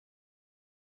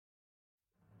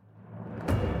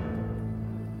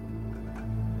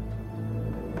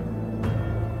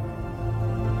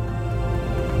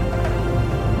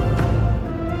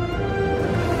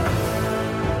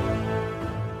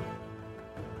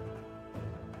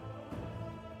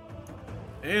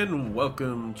And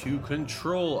welcome to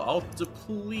Control Alt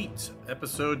Deplete,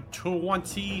 episode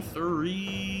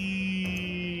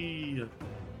 23.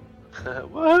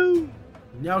 Whoa!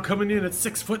 Now coming in at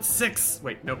 6'6".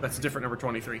 Wait, nope, that's a different number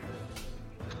 23.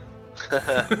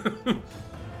 Yeah,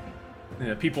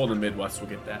 people in the Midwest will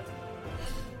get that.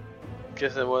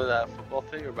 Guess it was that football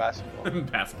thing or basketball?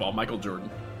 Basketball, Michael Jordan.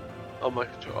 Oh,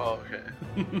 Michael Jordan. Oh, okay.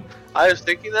 I was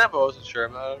thinking that, but I wasn't sure.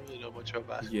 I don't really know much about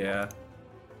basketball. Yeah.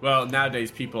 Well,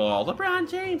 nowadays people are all LeBron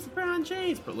James.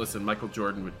 But listen, Michael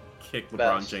Jordan would kick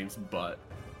LeBron James' butt.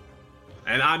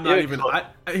 And I'm not even.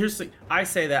 Here's the thing. I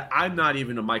say that I'm not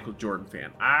even a Michael Jordan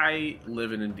fan. I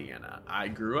live in Indiana. I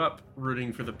grew up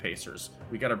rooting for the Pacers.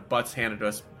 We got our butts handed to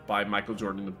us by Michael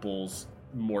Jordan and the Bulls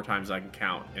more times than I can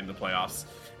count in the playoffs.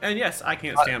 And yes, I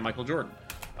can't stand Michael Jordan.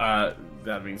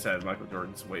 That being said, Michael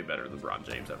Jordan's way better than LeBron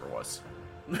James ever was.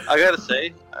 I gotta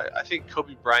say, I think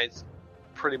Kobe Bryant's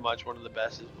pretty much one of the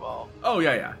best as well. Oh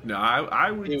yeah. No,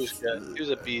 I would. He was good. He was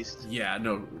a beast. Yeah,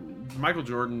 no. Michael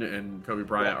Jordan and Kobe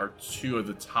Bryant are two of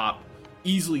the top,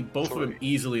 easily, both of them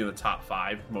easily in the top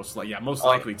five. Most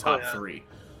likely top three.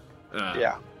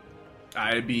 Yeah.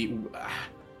 I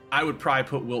would probably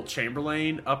put Wilt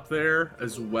Chamberlain up there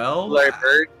as well.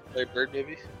 Larry Bird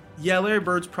maybe. Yeah, Larry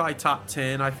Bird's probably top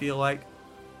 10. I feel like.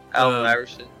 Allen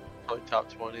Iverson probably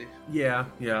top 20. Yeah.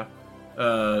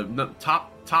 No,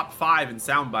 top 5 in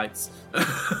sound bites.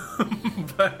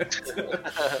 But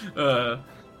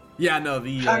yeah, no,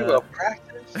 the talking about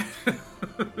practice.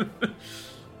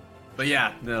 But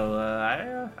yeah, no,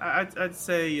 I'd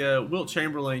say Wilt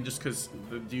Chamberlain just because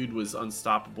the dude was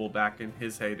unstoppable back in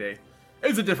his heyday. It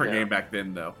was a different game back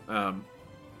then, though. But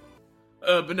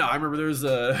no, I remember there was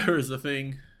a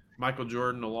thing, Michael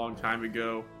Jordan a long time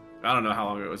ago. I don't know how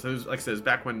long ago it was. It was like I said, it was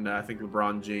back when I think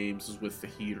LeBron James was with the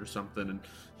Heat or something, and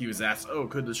he was asked, "Oh,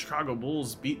 could the Chicago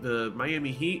Bulls beat the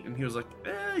Miami Heat?" And he was like,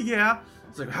 "Yeah."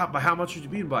 It's like, by how much would you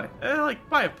beat them by? Like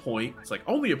by a point. It's like,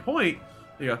 only a point?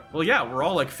 You go, well, yeah, we're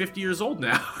all like 50 years old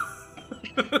now.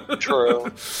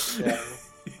 True. Yeah.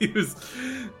 But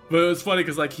it was funny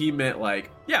because like he meant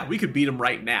like, yeah, we could beat them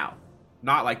right now,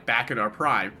 not like back in our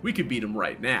prime. We could beat them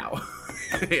right now.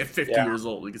 At 50 years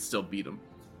old, we could still beat them.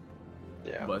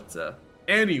 Yeah. But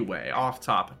anyway, off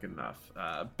topic enough.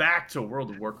 Back to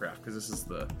World of Warcraft, because this is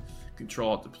the Control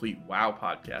Alt Deplete WoW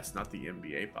podcast, not the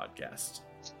NBA podcast.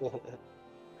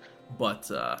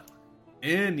 But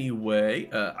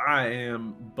anyway, I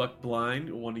am Buck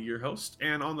Blind, one of your hosts,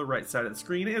 and on the right side of the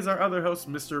screen is our other host,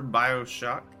 Mr.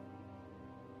 Bioshock.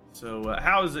 So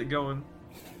how is it going,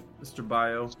 Mr.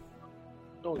 Bio?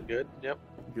 Going good. Yep.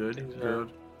 Good. Things are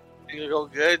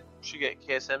going good. Should get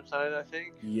KSM signed, I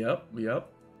think. Yep.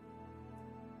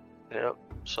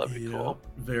 So that'd be cool.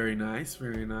 Very nice.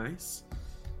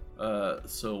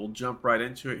 So we'll jump right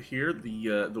into it here.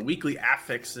 The weekly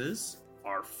affixes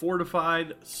are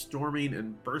Fortified, Storming,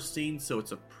 and Bursting, so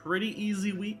it's a pretty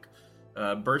easy week.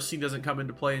 Bursting doesn't come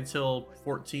into play until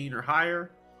 14 or higher.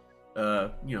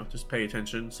 Just pay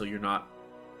attention so you're not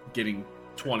getting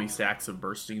 20 stacks of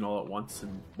Bursting all at once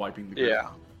and wiping the grid.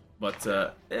 Yeah. But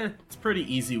it's a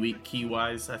pretty easy week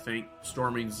key-wise, I think.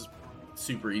 Storming's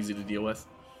super easy to deal with.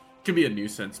 Can be a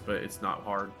nuisance, but it's not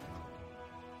hard.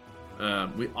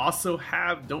 We also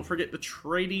have, don't forget the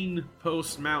trading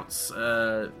post mounts.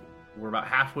 We're about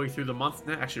halfway through the month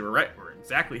now. Actually, we're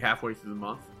exactly halfway through the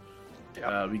month.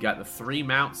 Yep. We got the 3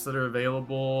 mounts that are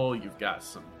available. You've got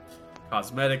some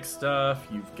cosmetic stuff.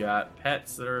 You've got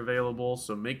pets that are available.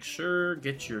 So make sure,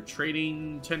 get your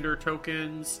trading tender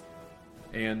tokens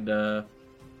and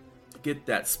get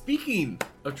that. Speaking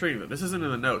of trading, this isn't in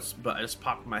the notes, but it just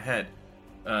popped in my head.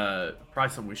 Probably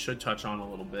something we should touch on a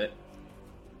little bit.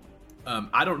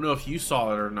 I don't know if you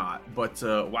saw it or not, but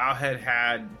Wowhead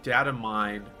had data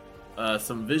mined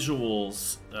some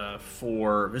visuals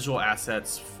for visual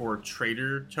assets for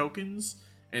trader tokens,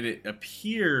 and it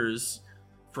appears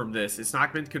from this, it's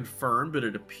not been confirmed, but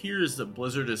it appears that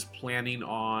Blizzard is planning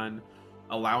on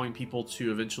allowing people to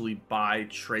eventually buy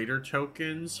trader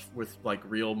tokens with like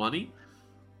real money.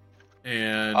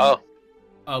 And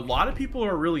a lot of people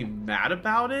are really mad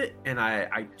about it, and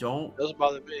I don't. Doesn't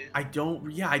bother me. I don't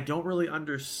really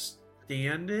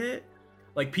understand it.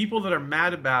 Like, people that are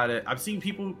mad about it, I've seen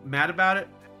people mad about it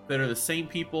that are the same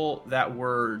people that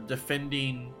were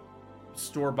defending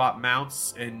store-bought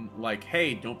mounts and like,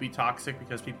 hey, don't be toxic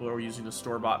because people are using a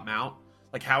store-bought mount.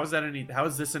 Like, how is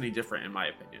this any different in my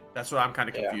opinion? That's what I'm kind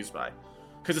of confused by.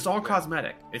 Because it's all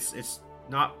cosmetic. It's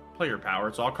not player power.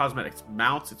 It's all cosmetic. It's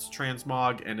mounts, it's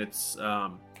transmog, and it's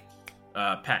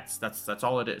pets. That's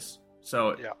all it is.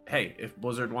 So, hey, if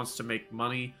Blizzard wants to make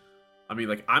money, I mean,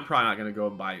 like, I'm probably not going to go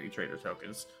and buy any trader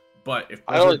tokens. But if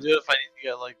Blizzard, I only do it if I need to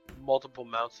get like multiple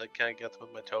mounts that can't get them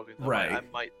with my tokens. Right. I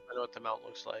know what the mount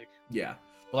looks like. Yeah.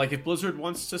 But like if Blizzard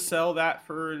wants to sell that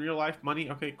for real life money,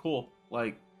 okay, cool.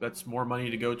 Like that's more money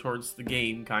to go towards the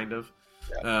game, kind of.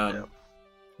 Yeah.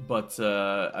 But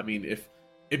I mean, if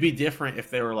it'd be different if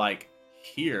they were like,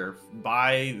 here,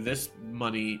 buy this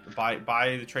money,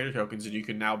 buy the trader tokens, and you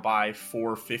can now buy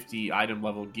 450 item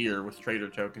level gear with trader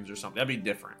tokens or something. That'd be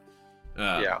different.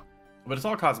 But it's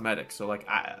all cosmetic, so like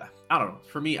I don't know.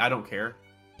 For me, I don't care.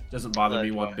 It doesn't bother me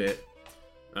one bit.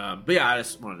 But yeah, I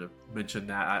just wanted to mention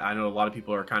that. I know a lot of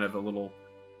people are kind of a little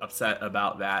upset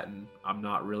about that, and I'm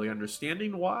not really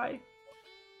understanding why.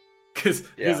 Because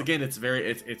again, it's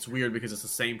weird because it's the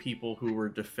same people who were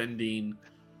defending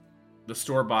the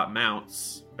store-bought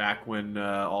mounts back when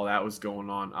all that was going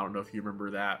on. I don't know if you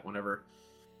remember that. Whenever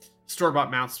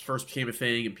store-bought mounts first became a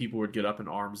thing, and people would get up in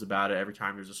arms about it every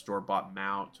time there's a store-bought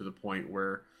mount, to the point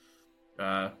where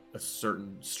a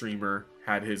certain streamer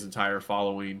had his entire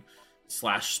following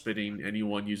slash spitting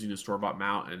anyone using a store-bought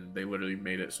mount, and they literally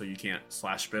made it so you can't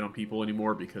slash spit on people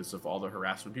anymore because of all the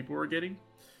harassment people were getting.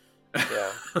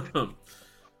 Yeah.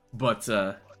 But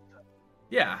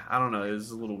yeah, I don't know. It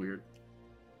was a little weird.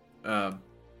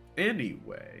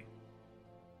 Anyway,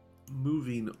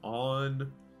 moving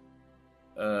on.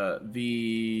 I don't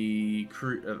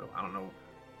know.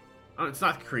 It's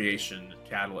not Creation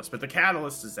Catalyst, but the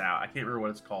Catalyst is out. I can't remember what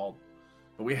it's called,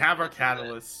 but we have our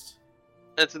Catalyst.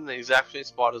 It's in the exact same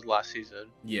spot as last season.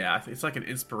 Yeah, I think it's like an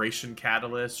Inspiration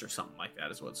Catalyst or something like that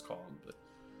is what it's called.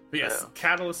 But yes,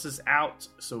 Catalyst is out,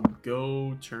 so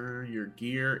go turn your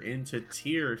gear into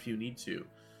tier if you need to.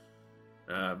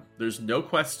 There's no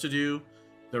quest to do.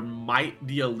 There might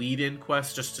be a lead-in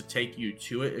quest just to take you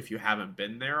to it if you haven't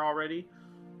been there already.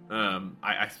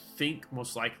 I think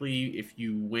most likely if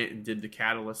you went and did the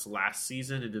Catalyst last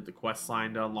season and did the quest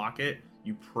line to unlock it,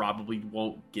 you probably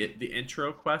won't get the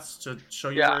intro quest to show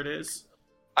you where it is.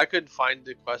 I couldn't find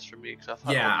the quest for me because I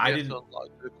thought I didn't unlock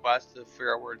the quest to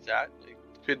figure out where it's at. Like,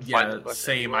 couldn't find the quest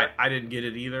same. I didn't get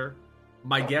it either.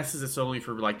 My guess is it's only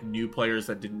for like new players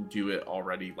that didn't do it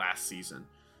already last season.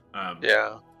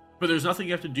 But there's nothing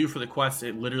you have to do for the quest.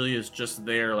 It literally is just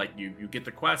there. Like you get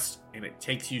the quest and it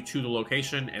takes you to the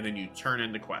location and then you turn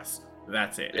in the quest.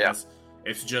 That's it. Yeah.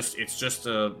 It's just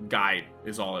a guide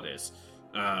is all it is.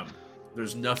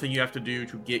 There's nothing you have to do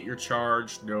to get your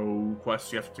charge. No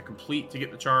quests you have to complete to get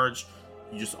the charge.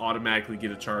 You just automatically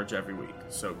get a charge every week.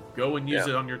 So go and use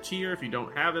it on your tier if you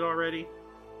don't have it already.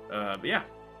 But yeah.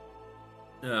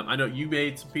 I know you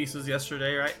made some pieces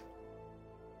yesterday, right?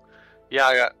 Yeah,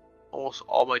 I got almost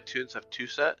all my tunes have 2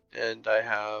 set, and I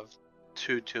have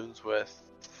 2 tunes with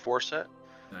 4 set.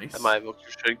 Nice. And my evoker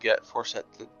should get 4 set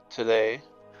today.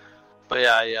 But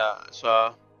yeah,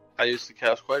 so I used the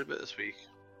chaos quite a bit this week.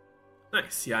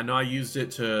 Nice. Yeah, I know I used it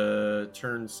to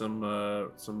turn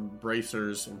some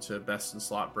bracers into best in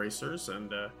slot bracers,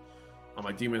 and on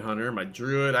my demon hunter, my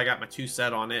druid, I got my 2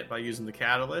 set on it by using the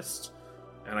catalyst.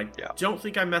 And I don't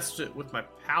think I messed it with my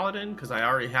paladin because I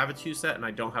already have a 2 set and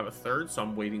I don't have a 3rd, so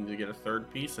I'm waiting to get a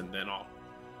 3rd piece and then I'll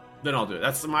do it.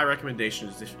 That's my recommendation.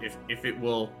 Is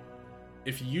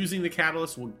if using the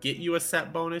catalyst will get you a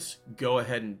set bonus, go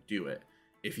ahead and do it.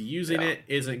 If using it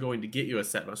isn't going to get you a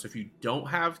set bonus, so if you don't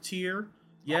have tier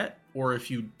yet, or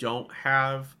if you don't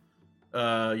have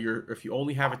if you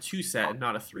only have a 2 set and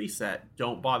not a 3 set,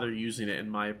 don't bother using it,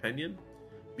 in my opinion,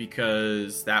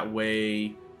 because that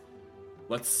way,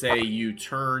 let's say you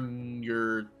turn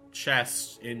your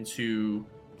chest into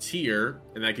tier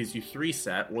and that gives you 3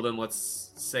 set. Well, then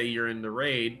let's say you're in the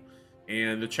raid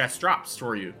and the chest drops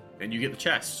for you and you get the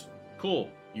chest. Cool,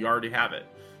 you already have it.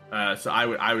 So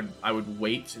I would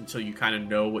wait until you kind of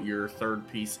know what your 3rd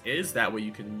piece is. That way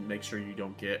you can make sure you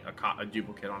don't get a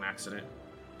duplicate on accident.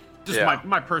 Just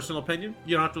my personal opinion.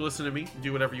 You don't have to listen to me.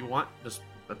 Do whatever you want. That's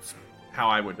how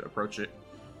I would approach it.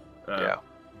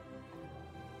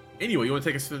 Anyway, you want to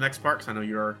take us to the next part? Because I know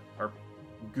you're our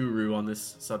guru on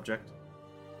this subject.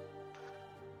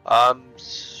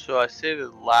 So I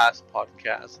stated last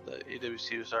podcast that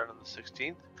AWC was starting on the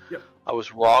 16th. Yep. I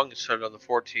was wrong. It started on the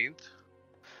 14th.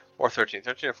 Or 13th.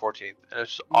 13th or 14th. And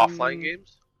it's just offline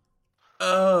games.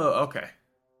 Oh, okay.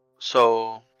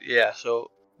 So, yeah. So,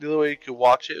 the only way you could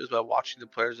watch it was by watching the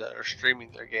players that are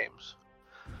streaming their games.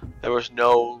 There was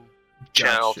no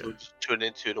channel to tune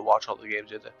into to watch all the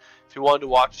games. If you wanted to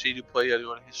watch CD play, you had to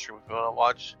go to his stream. If you want to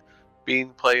watch Bean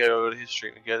play, you had to go to his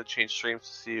stream. You got to change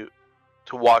streams to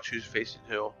watch who's facing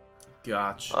who.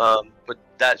 Gotcha. But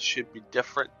that should be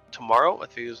different tomorrow. I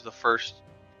think it was the first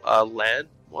LAN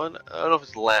one. I don't know if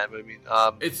it's LAN, but I mean,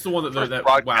 it's the one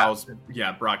that WoW's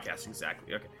broadcasting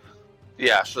exactly. Okay.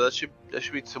 Yeah, so that should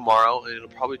be tomorrow, and it'll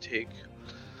probably take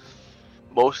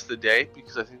most of the day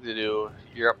because I think they do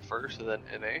Europe first and then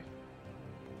NA.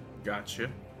 Gotcha.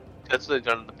 That's what they've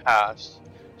done in the past.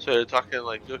 So they're talking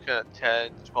like looking at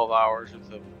 10 to 12 hours of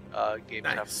the games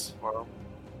happening tomorrow.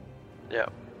 Yeah.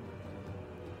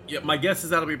 Yeah, my guess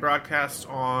is that'll be broadcast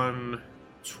on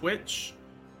Twitch,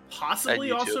 possibly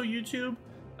YouTube. Also YouTube.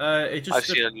 I've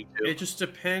seen it on YouTube. It just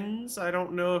depends. I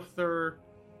don't know if they're.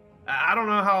 I don't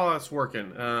know how that's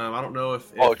working. I don't know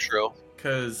if true.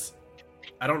 Because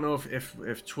I don't know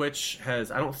if Twitch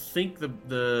has. I don't think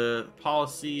the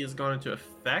policy has gone into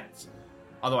effect.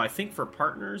 Although I think for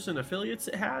partners and affiliates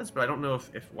it has, but I don't know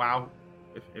if WoW,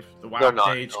 if the WoW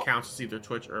page counts as either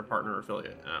Twitch or a partner or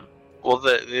affiliate. Well,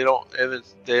 they don't.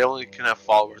 They only can have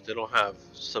followers. They don't have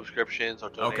subscriptions or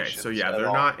donations. Okay, so yeah, they're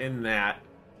not in that.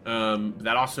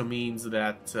 That also means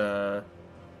that.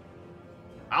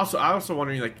 I also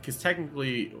wondering, like, because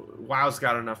technically WoW's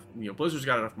got enough, Blizzard's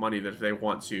got enough money that if they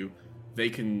want to, they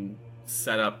can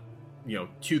set up,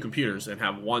 2 computers and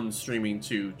have one streaming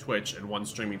to Twitch and one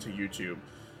streaming to YouTube,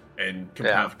 and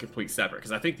have complete separate.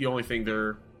 Because I think the only thing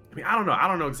I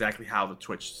don't know exactly how the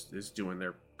Twitch is doing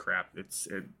their crap. It's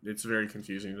very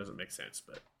confusing. It doesn't make sense.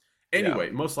 But anyway,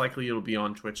 most likely it'll be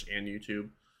on Twitch and YouTube.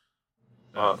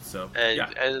 And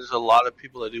there's a lot of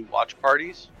people that do watch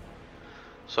parties.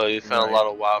 So you found a lot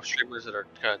of WoW streamers that are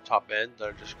kind of top end, that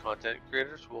are just content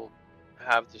creators, will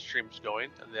have the streams going,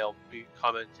 and they'll be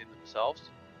commenting themselves.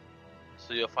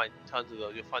 So you'll find tons of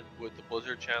those. You'll find with the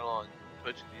Blizzard channel on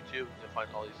Twitch and YouTube, you'll find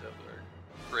all these other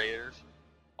creators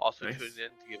also tuned in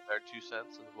to give their 2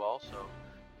 cents as well. So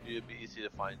it'd be easy to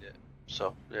find it.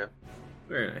 So yeah,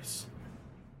 very nice.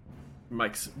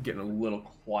 Mike's getting a little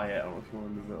quiet. I don't know if you want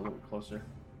to move it a little closer.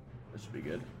 That should be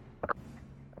good.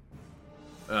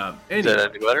 Anyway, is that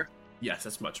any better? Yes,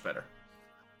 that's much better.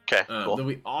 Okay, cool. Then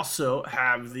we also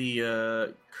have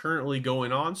the currently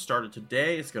going on, started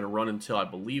today. It's going to run until, I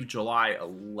believe, July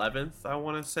 11th, I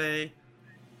want to say.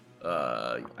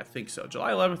 I think so.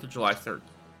 July 11th or July 3rd?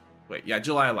 Wait, yeah,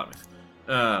 July 11th.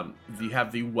 You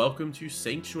have the Welcome to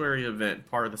Sanctuary event,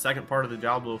 the second part of the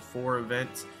Diablo 4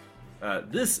 event.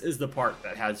 This is the part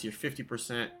that has your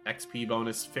 50% XP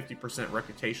bonus, 50%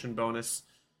 reputation bonus.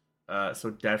 So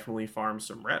definitely farm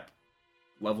some rep,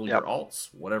 level your alts,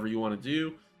 whatever you want to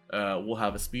do. We'll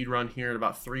have a speed run here in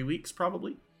about 3 weeks,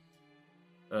 probably.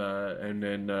 And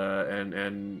then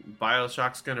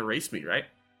BioShock's gonna race me, right?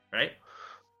 Right?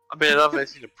 I mean, enough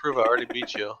anything to prove I already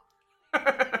beat you.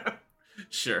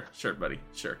 Sure, buddy,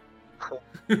 sure.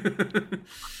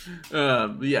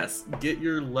 Yes, get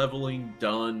your leveling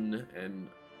done, and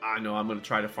I know I'm gonna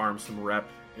try to farm some rep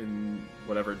in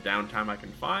whatever downtime I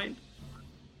can find.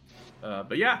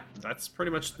 But yeah, that's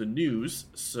pretty much the news.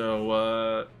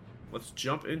 So let's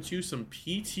jump into some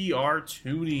PTR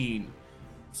tuning.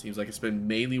 Seems like it's been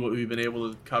mainly what we've been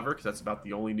able to cover, because that's about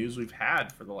the only news we've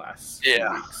had for the last few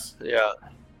weeks. Yeah.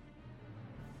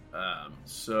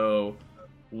 So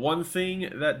one thing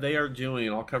that they are doing,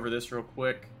 and I'll cover this real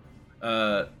quick.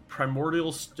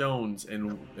 Primordial stones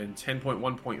in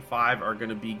 10.1.5 are going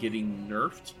to be getting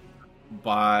nerfed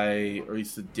by, or at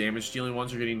least the damage dealing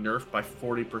ones are getting nerfed by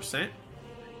 40%,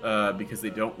 because they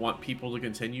don't want people to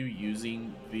continue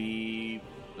using the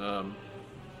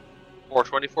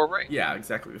 424 ring. Yeah,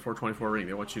 exactly, the 424 ring.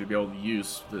 They want you to be able to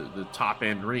use the top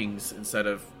end rings instead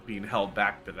of being held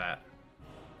back to that.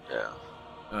 Yeah.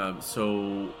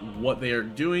 So what they are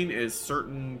doing is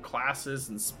certain classes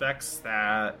and specs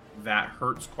that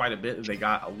hurts quite a bit. They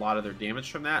got a lot of their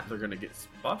damage from that. They're going to get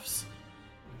buffs.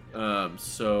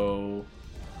 So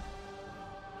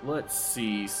let's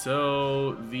see.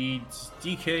 So the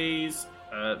DKs,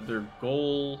 their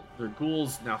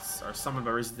ghouls now are summoned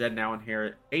by Risen Dead now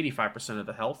inherit 85% of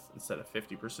the health instead of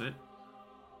 50%.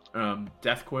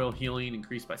 Death Coil healing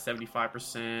increased by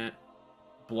 75%.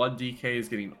 Blood DK is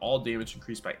getting all damage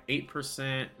increased by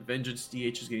 8%. Vengeance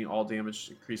DH is getting all damage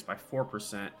increased by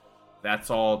 4%. That's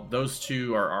all. Those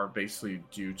two are basically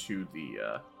due to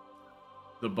the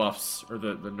buffs, or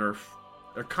the nerf.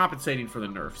 They're compensating for the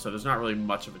nerf, so there's not really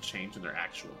much of a change in their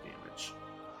actual damage.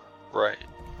 Right.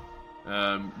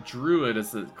 Druid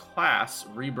as a class,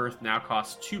 Rebirth now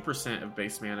costs 2% of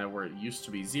base mana, where it used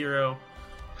to be 0.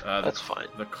 That's fine.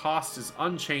 The cost is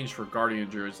unchanged for Guardian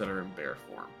Druids that are in bear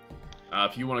form.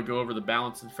 If you want to go over the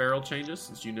balance and feral changes,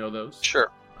 since you know those.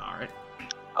 Sure. All right.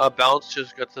 Balance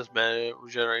just got this mana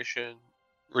regeneration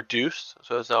reduced,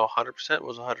 so it's now 100%. It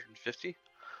was 150.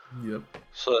 Yep.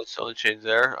 So that's the only change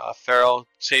there. Feral,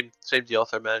 same deal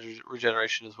with their mana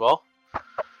regeneration as well.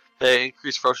 They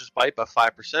increased Ferocious Bite by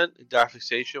 5%. And Dire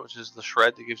Fixation, which is the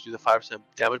shred that gives you the 5%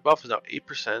 damage buff, is now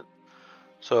 8%.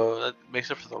 So that makes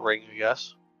up for the ring, I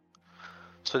guess.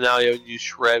 So now you use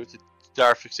shred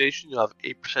Dire Fixation, you'll have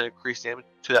 8% increased damage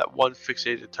to that one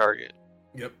fixated target.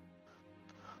 Yep.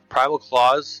 Primal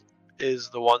Claws is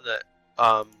the one that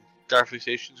Dire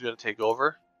Fixation is going to take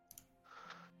over.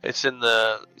 It's in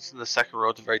the second row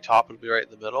at the very top. It'll be right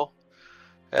in the middle,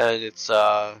 and it's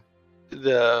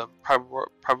the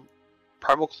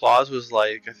Primal Claws was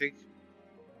like, I think,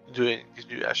 gives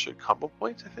you extra combo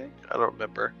points. I think, I don't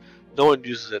remember. No one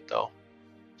uses it though,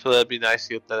 so that'd be nice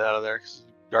to get that out of there because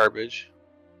it's garbage.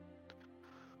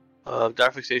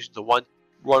 Dire Fixation is a one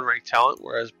rank talent,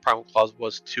 whereas Primal Claws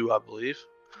was 2, I believe.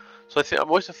 So I think I'm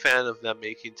always a fan of them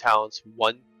making talents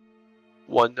one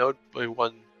node, like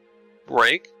one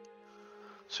rank,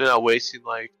 so you're not wasting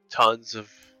like tons of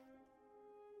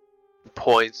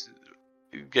points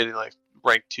getting like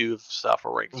rank 2 of stuff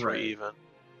or rank 3 even.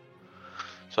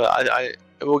 So I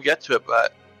will get to it,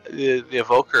 but the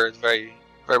Evoker is very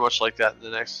much like that in the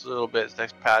next little bit. This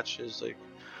next patch is like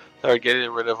they're getting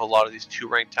rid of a lot of these 2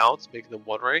 rank talents, making them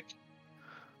 1 rank.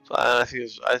 So I think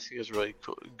it's really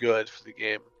good for the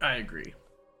game. I agree.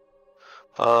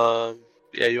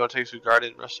 Yeah, you want to take us through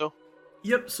Guardian, Resto?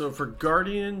 Yep. So for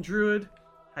Guardian Druid,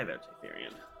 hi there,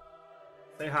 Tetherian.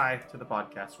 Say hi to the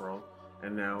podcast world,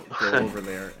 and now go over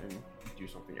there and do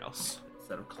something else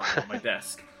instead of climbing on my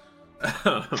desk.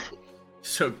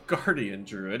 So Guardian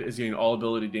Druid is getting all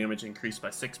ability damage increased by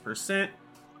 6%.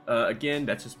 Again,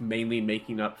 that's just mainly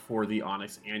making up for the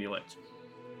Onyx Amulet.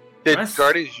 Did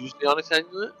Guardians use the Onyx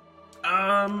Amulet?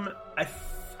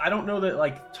 I don't know that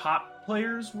like top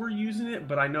players were using it,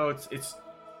 but I know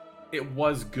it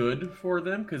was good for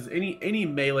them because any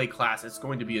melee class, it's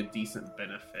going to be a decent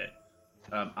benefit.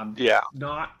 I'm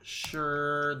not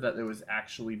sure that it was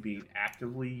actually being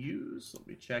actively used. Let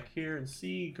me check here and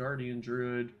see. Guardian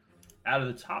Druid, out of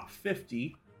the top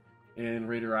 50 in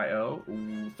Raider.io,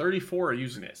 34 are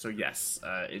using it. So yes,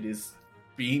 it is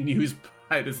being used.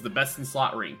 It is the best in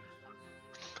slot ring.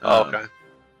 Okay.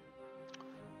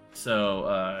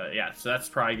 So yeah, so that's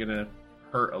probably gonna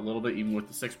hurt a little bit, even with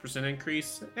the 6%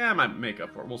 increase. Yeah, I might make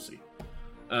up for it. We'll see.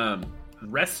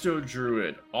 Resto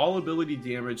Druid, all ability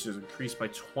damage is increased by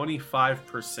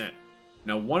 25%.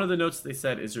 Now, one of the notes they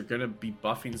said is you're going to be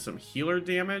buffing some healer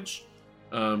damage.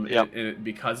 And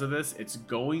because of this, it's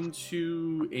going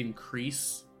to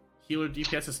increase healer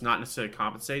DPS. It's not necessarily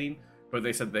compensating, but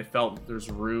they said they felt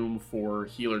there's room for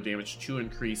healer damage to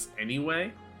increase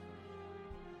anyway.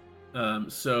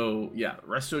 So, yeah,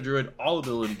 Resto Druid, all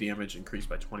ability damage increased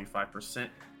by 25%.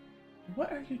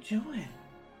 What are you doing?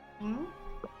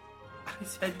 I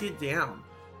said get down.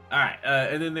 Alright,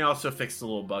 and then they also fixed a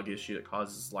little bug issue that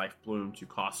causes Life Bloom to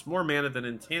cost more mana than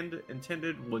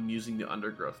intended when using the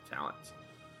Undergrowth talent.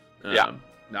 Now,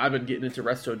 I've been getting into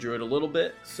Resto Druid a little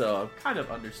bit, so I'm kind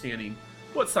of understanding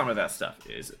what some of that stuff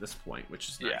is at this point, which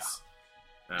is nice.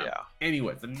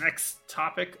 Anyway, the next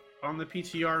topic on the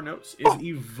PTR notes is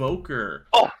Evoker.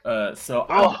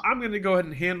 I'm going to go ahead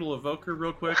and handle Evoker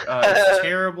real quick. It's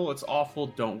terrible. It's awful.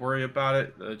 Don't worry about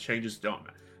it. The changes don't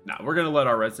matter. Now, we're going to let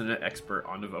our resident expert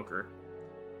on Evoker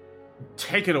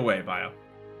take it away, Bio.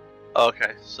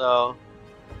 Okay, so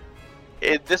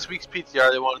in this week's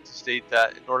PTR, they wanted to state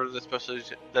that in order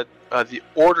the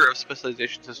order of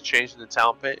specializations has changed in the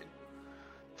talent page.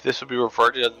 This will be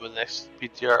reverted in the next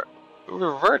PTR.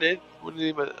 Reverted? What do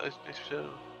you mean?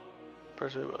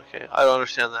 Okay, I don't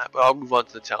understand that, but I'll move on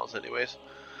to the talents anyways.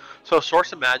 So,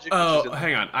 Source of Magic.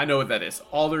 Hang on. I know what that is.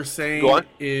 All they're saying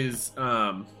is,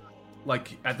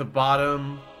 like, at the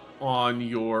bottom on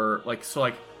your, like, so,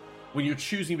 like, when you're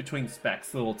choosing between specs,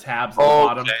 the little tabs at the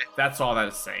bottom, that's all that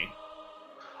is saying.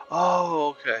 Oh,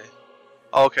 okay.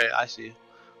 Okay, I see.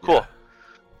 Cool.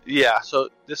 Yeah, so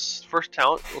this first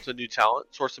talent was a new talent,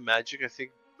 Source of Magic. I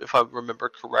think, if I remember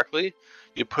correctly,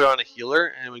 you put on a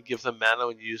healer and it would give them mana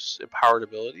when you use empowered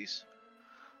abilities.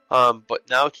 But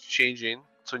now it's changing,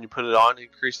 so when you put it on,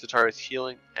 increase the target's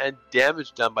healing and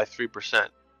damage done by 3%.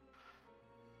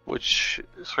 Which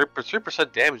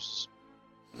 3% damage is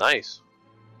nice.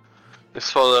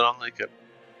 Just throw that on like a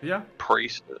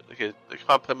priest. Like if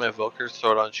I play my Evoker,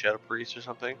 throw it on Shadow Priest or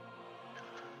something.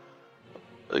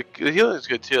 Like the healing is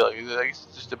good too. Like I guess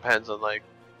it just depends on like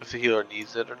if the healer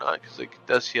needs it or not, because like it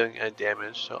does healing and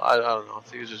damage. So I don't know. I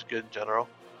think it's just good in general.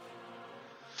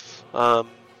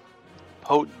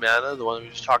 Potent Mana, the one we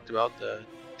just talked about, the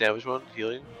damage one,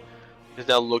 healing, is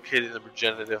now located in the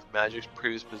Regenerative Magic's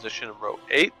previous position in row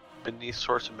 8, beneath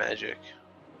Source of Magic.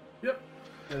 Yep.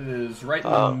 It is right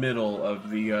in the middle of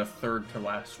the third to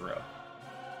last row.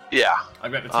 Yeah.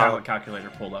 I've got the talent calculator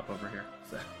pulled up over here.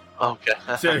 So. Okay.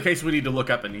 So in case we need to look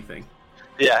up anything.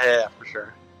 Yeah, for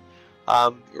sure.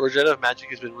 Regenerative Magic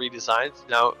has been redesigned.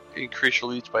 Now increase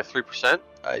your leads by 3%.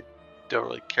 I don't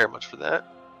really care much for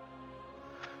that.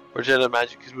 Regenerative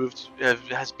magic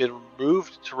has been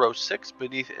moved to row 6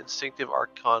 beneath Instinctive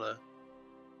Arcana.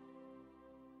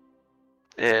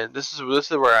 And this is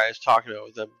where I was talking about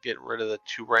with them getting rid of the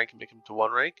 2 rank and making them to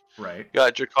 1 rank. Right. You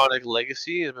got Draconic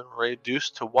Legacy has been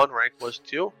reduced to 1 rank, was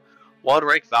 2. 1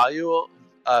 rank value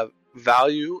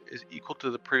is equal to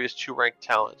the previous 2 rank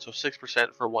talent, so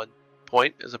 6% for 1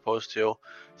 point as opposed to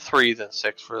 3 than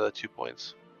 6 for the 2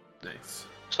 points. Nice.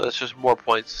 So that's just more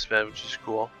points to spend, which is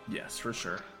cool. Yes, for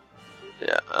sure.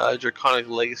 Yeah, Draconic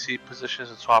Legacy positions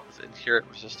and swap with Inherent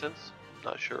Resistance.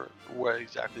 Not sure where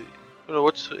exactly.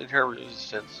 What's Inherent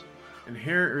Resistance?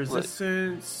 Inherent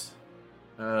Resistance.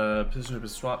 Position of a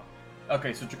swap.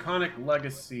 Okay, so Draconic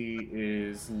Legacy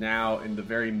is now in the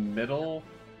very middle,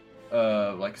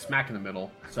 like smack in the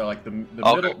middle. So like the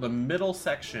middle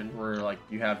section where like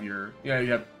you have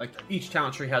like each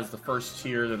talent tree has the first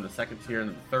tier, then the second tier, and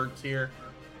then the third tier.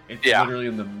 It's literally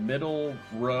in the middle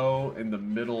row, in the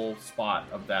middle spot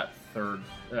of that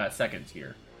second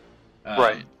tier.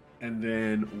 Right. And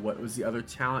then what was the other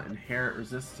talent? Inherent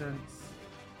Resistance.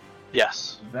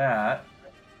 Yes. That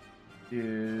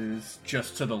is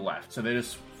just to the left. So they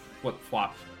just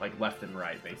flip-flop like left and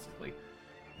right, basically.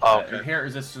 Okay. Inherent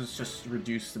Resistance just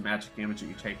reduced the magic damage that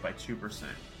you take by 2%.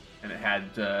 And it had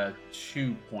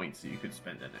 2 points that you could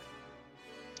spend in it.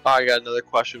 I got another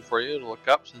question for you to look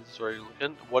up since it's where you're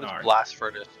looking. What is Blast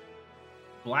Furnace?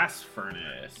 Blast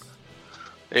Furnace.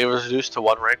 It was reduced to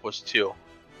 1 rank, was 2.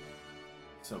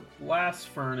 So Blast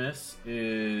Furnace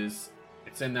it's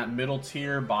in that middle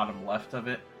tier, bottom left of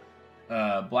it.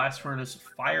 Blast Furnace,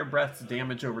 Fire Breath's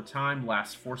damage over time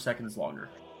lasts 4 seconds longer.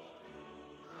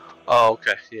 Oh,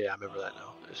 okay. Yeah, I remember that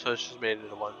now. So it's just made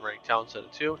it a 1 rank talent instead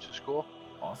of 2, which is cool.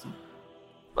 Awesome.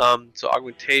 So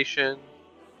Augmentation,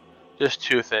 just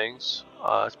 2 things.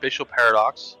 Spatial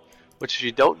Paradox, which if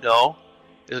you don't know,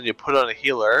 is when you put on a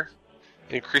healer,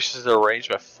 it increases their range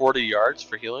by 40 yards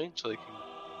for healing, so they can,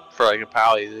 for like a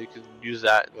pally, they can use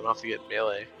that and they don't have to get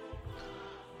melee.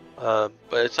 But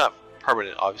it's not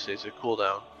permanent, obviously, it's a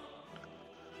cooldown.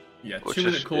 Yeah,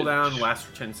 2-minute cooldown lasts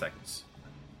for 10 seconds.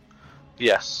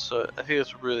 Yes, so I think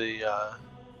it's really,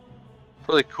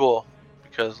 really cool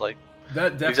because like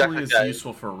that definitely is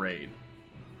useful for raid.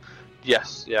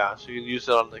 Yes, yeah. So you can use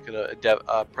it on like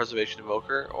a Preservation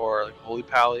Evoker or like Holy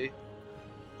Pally,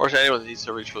 or to anyone that needs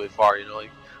to reach really far. Like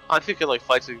I'm thinking like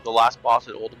fights like the last boss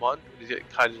at Oldemon, he's getting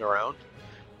kited around,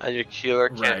 and your healer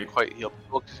can't quite heal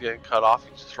people because he's getting cut off.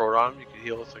 You just throw it on him. You can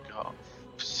heal with like a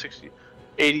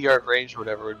 80 yard range or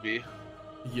whatever it would be.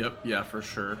 Yep, yeah, for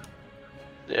sure.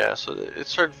 Yeah, so it's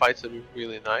certain fights that would be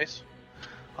really nice.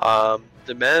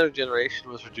 The mana regeneration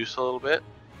was reduced a little bit,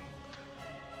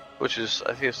 which is,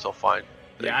 I think it's still fine.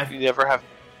 Yeah, you never have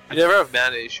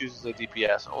mana issues as a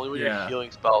DPS. Only when you're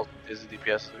healing spells is a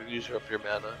DPS. So you use up your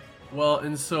mana. Well,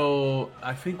 and so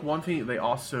I think one thing they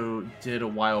also did a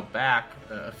while back,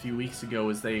 a few weeks ago,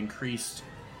 is they increased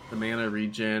the mana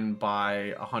regen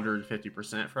by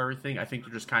 150% for everything. I think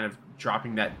they're just kind of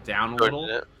dropping that down a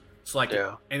little. It's like,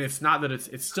 and it's not that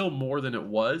it's still more than it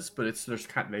was, but there's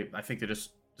kind of, I think they just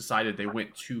decided they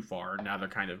went too far. Now they're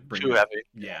kind of bringing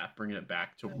it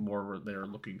back to more what they're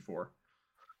looking for.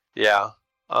 Yeah.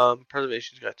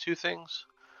 Preservation's got 2 things.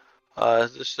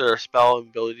 Just their spell and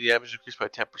ability damage increased by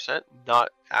 10%,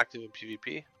 not active in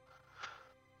PvP.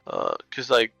 Because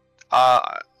I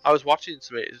was watching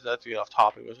some, not to get off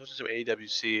topic, I was watching some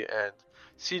AWC, and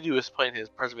CD was playing his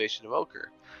Preservation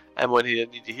Evoker, and when he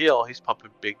didn't need to heal, he's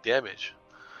pumping big damage.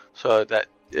 So that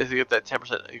if you get that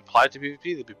 10% applied to PvP,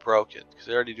 they'd be broken because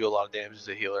they already do a lot of damage as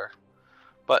a healer.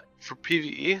 But for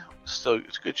PvE, still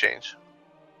it's a good change.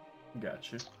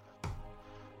 Gotcha.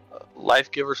 Life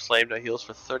Giver Slame that heals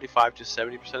for 35 to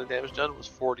 70% of damage done was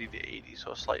 40 to 80,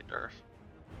 so a slight nerf.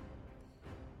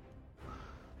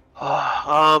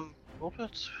 What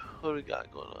do we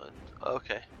got going on?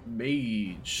 Okay.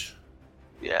 Mage.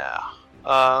 Yeah.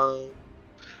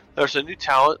 There's a new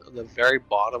talent on the very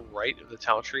bottom right of the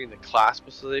talent tree in the class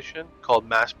specialization called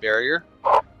Mass Barrier,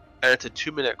 and it's a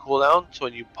 2-minute cooldown. So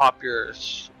when you pop your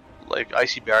like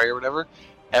Icy Barrier or whatever,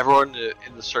 everyone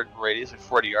in the certain radius, like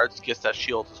 40 yards, gets that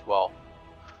shield as well.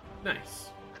 Nice.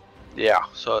 Yeah.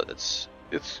 So it's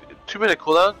 2-minute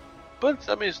cooldown, but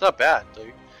I mean it's not bad.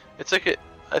 Like, it's like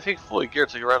I think fully geared,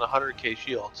 it's like around 100k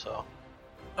shield. So.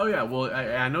 Oh yeah, well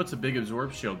I know it's a big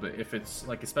absorb shield, but if it's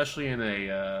like especially in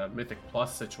a Mythic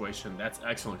Plus situation, that's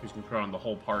excellent because you can put it on the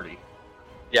whole party.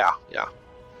 Yeah,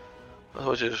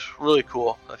 which is really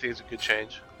cool. I think it's a good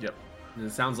change. Yep, and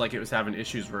it sounds like it was having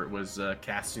issues where it was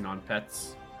casting on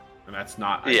pets, and that's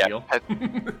not ideal.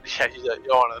 Yeah, you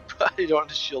don't want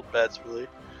to shield pets really.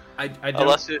 I don't.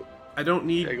 Unless I don't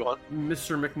need Okay, go on.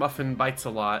 Mr. McMuffin bites a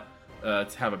lot to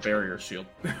have a barrier shield.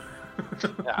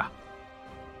 Yeah.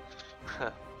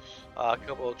 A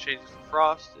couple of changes for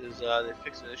Frost is they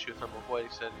fixed an issue with thermal void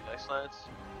extending ice lance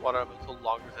water elemental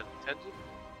longer than intended.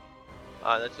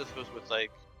 That just goes with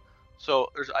like, so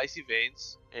there's icy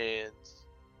veins and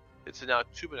it's now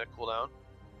 2-minute cooldown.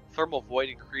 Thermal void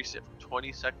increased it from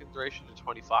 20-second duration to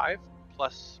 25,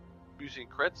 plus using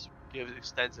crits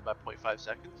extends it by 0.5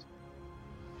 seconds.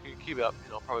 You can keep it up,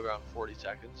 probably around 40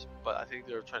 seconds, but I think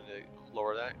they're trying to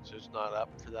lower that so it's not up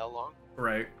for that long.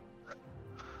 Right.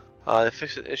 They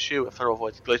fixed an issue with thermal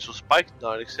void's glacial spike,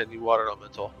 not extending water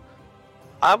elemental.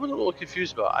 I'm a little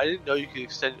confused about it. I didn't know you could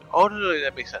extend. Oh no,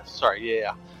 that makes sense. Sorry,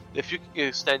 yeah. If you can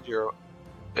extend your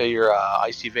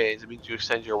icy veins, it means you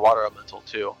extend your water elemental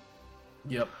too.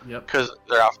 Yep. Because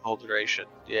they're out for the whole duration.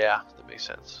 Yeah, that makes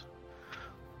sense.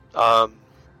 The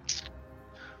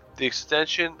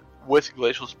extension with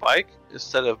glacial spike,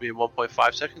 instead of being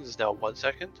 1.5 seconds, is now 1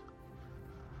 second.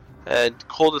 And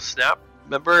coldest snap.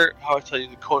 Remember how I tell you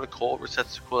the cone of cold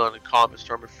resets the cooldown in Comet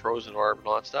Storm and Frozen Orb and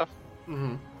all that stuff?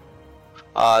 Mm-hmm.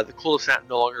 The coolest snap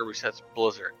no longer resets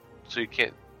Blizzard, so you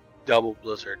can't double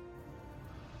Blizzard,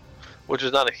 which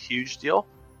is not a huge deal.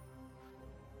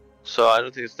 So I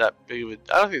don't think it's that big of a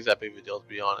deal, to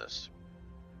be honest.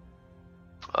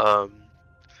 Cone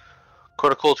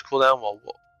of Cold's cooldown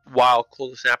while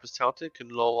Cold Snap is talented can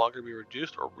no longer be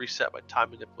reduced or reset by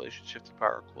time manipulation, shifting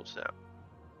power, or Cold Snap.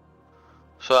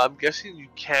 So I'm guessing you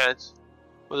can't.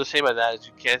 What they're saying by that is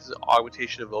you can't use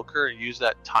Augmentation Evoker and use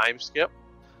that time skip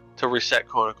to reset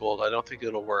Cone of Cold. I don't think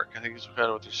it'll work. I think it's kind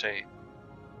of what they're saying.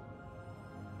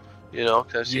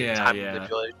 Because I've seen time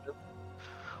manipulation.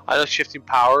 I know shifting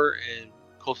power and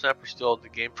Cold Snap are still in the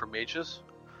game for mages.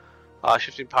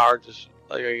 Shifting power just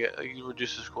it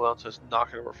reduces cooldown, so it's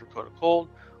not going to work for Cone of Cold.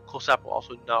 Cold Snap will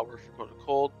also not work for Cone of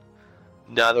Cold.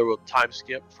 Neither will time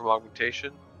skip from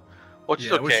augmentation, which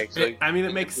is okay.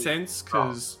 It makes sense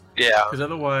because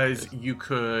otherwise you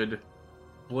could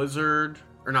Blizzard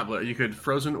or not Blizzard. You could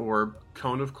Frozen Orb,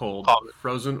 Cone of Cold,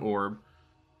 Frozen Orb.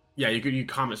 Yeah, you could use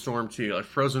Comet Storm too, like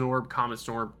Frozen Orb, Comet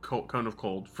Storm, Cone of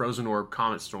Cold, Frozen Orb,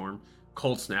 Comet Storm,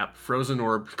 Cold Snap, Frozen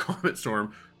Orb, Comet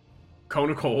Storm,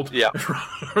 Cone of Cold,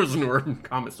 Frozen Orb,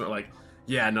 Comet Storm.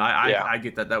 I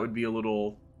get that. That would be a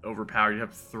little overpowered. You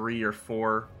have 3 or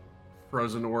 4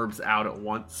 Frozen Orbs out at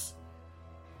once.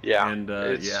 Yeah, and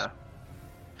that makes sense.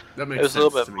 It's a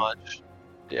little bit much.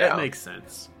 Yeah, that makes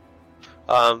sense.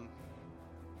 The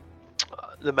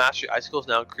Mastery Icicles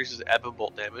now increases Ebb and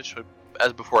Bolt damage,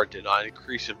 as before it did not. It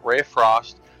increases Ray of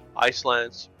Frost, Ice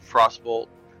Lance, Frostbolt,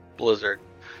 Blizzard.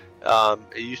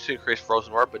 It used to increase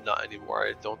Frozen Orb, but not anymore,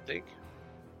 I don't think.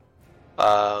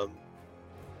 It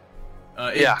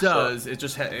does.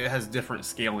 So, it has different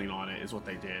scaling on it, is what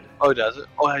they did. Oh, does it?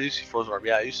 Oh, I used to see Frozen Orb.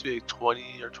 Yeah, it used to be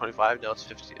 20 or 25. Now it's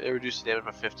 50. They reduced the damage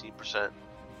by 15%.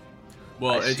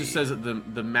 Well, it just says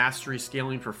that the mastery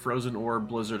scaling for Frozen Orb,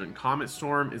 Blizzard, and Comet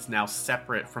Storm is now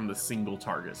separate from the single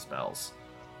target spells.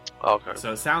 Okay.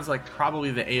 So it sounds like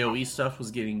probably the AoE stuff was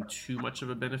getting too much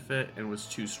of a benefit and was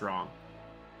too strong.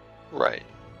 Right.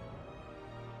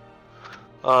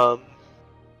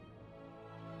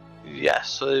 Yes,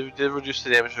 so they did reduce the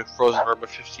damage of Frozen Orb by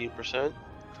 15%.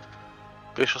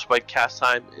 Glacial Spike cast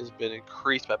time has been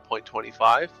increased by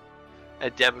 0.25,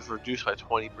 and damage reduced by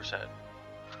 20%.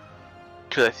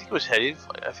 Because I think it was hitting,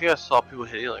 I think I saw people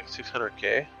hitting like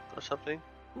 600k or something.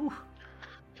 Ooh.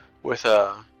 With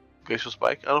Glacial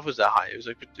Spike. I don't know if it was that high. It was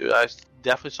like, I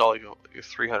definitely saw like a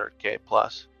 300k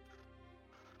plus.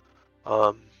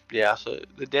 Yeah, so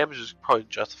the damage is probably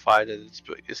justified, and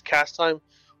its cast time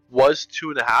was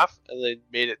 2.5, and they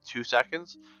made it 2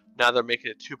 seconds. Now they're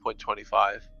making it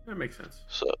 2.25. That makes sense.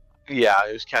 So yeah,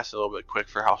 it was casted a little bit quick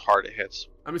for how hard it hits.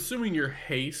 I'm assuming your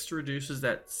haste reduces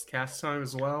that cast time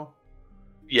as well.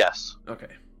 Yes.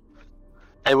 Okay.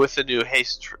 And with the new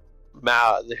haste,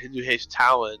 the new haste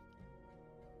talent,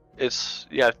 you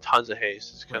have tons of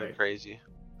haste. It's kind of crazy.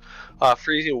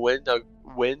 Freezing winds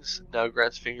now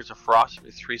grants Fingers of Frost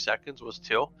every 3 seconds was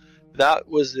 2. That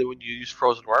was when you use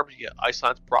Frozen Orb, you get Ice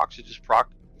Lance procs, you just proc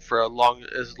for as long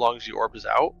as your orb is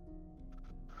out.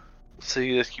 So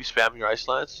you just keep spamming your Ice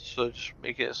Lance, so just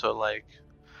making it so like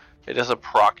it doesn't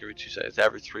proc every 2 seconds,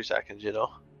 every 3 seconds, you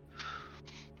know.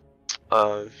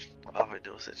 Oh my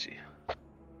nose itchy.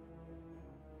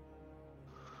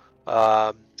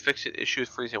 Fix an issue with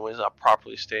freezing winds not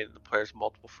properly stated in the player's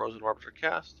multiple Frozen Orbs are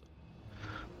cast.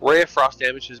 Ray of Frost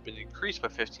damage has been increased by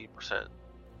 15%.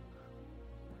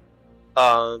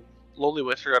 Lonely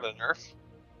Winter got a nerf.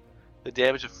 The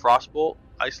damage of Frostbolt,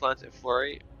 Ice Lance, and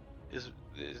Flurry is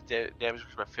his damage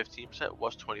increased by 15%,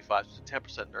 was 25, so it's a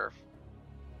 10% nerf.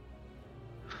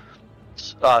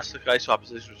 Slick Ice swap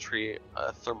position with tree,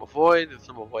 Thermal Void. The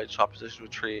Thermal Void swap position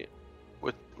with tree,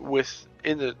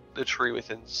 within the tree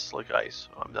within Slick Ice.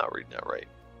 I'm not reading that right.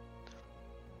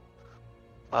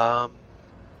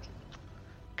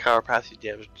 Chiropathy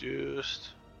damage reduced.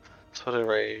 Total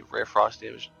Ray Frost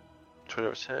damage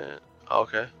 20%. Oh,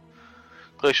 okay.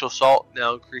 Glacial Assault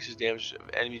now increases damage of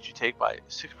enemies you take by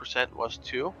 6%, was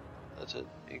 2. That's an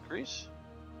increase.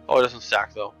 Oh, it doesn't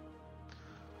stack though.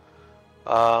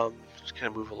 Just kind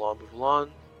of move along.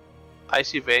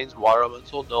 Icy Veins, Water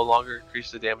Elemental, no longer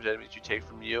increases the damage enemies you take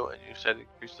from you, and you said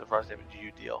increases the frost damage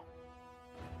you deal.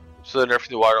 So they're nerfing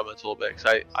the Water Elemental a little bit,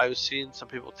 because I was seeing some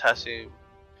people testing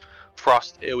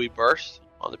Frost AoE Burst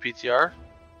on the PTR,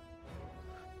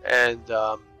 and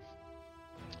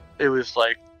it was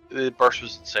like, the burst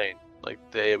was insane. Like,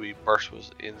 the AoE Burst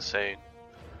was insane.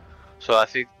 So I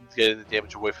think getting the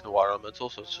damage away from the Water Elemental,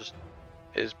 so it's just,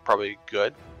 is probably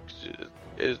good.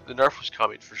 The nerf was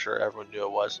coming for sure. Everyone knew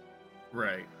it was.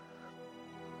 Right.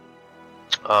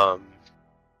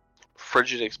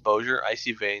 Frigid Exposure,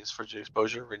 Icy Veins, Frigid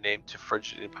Exposure renamed to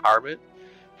Frigid Empowerment.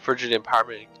 Frigid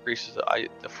Empowerment increases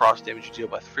the frost damage you deal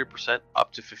by 3%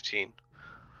 up to 15.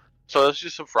 So there's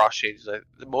just some frost changes.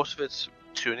 Most of it's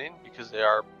tuning because they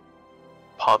are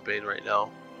pumping right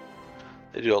now.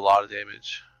 They do a lot of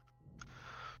damage.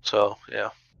 So yeah,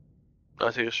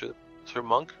 I'll take us through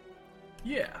Monk.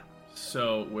 Yeah.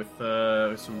 So with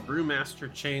some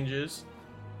Brewmaster changes,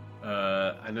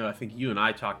 I think you and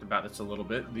I talked about this a little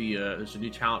bit. There's a new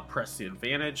talent, Press the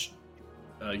Advantage.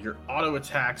 Your auto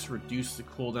attacks reduce the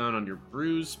cooldown on your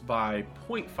brews by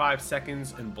 0.5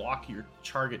 seconds and block your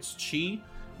target's chi,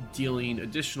 dealing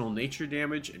additional nature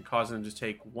damage and causing them to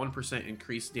take 1%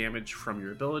 increased damage from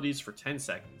your abilities for 10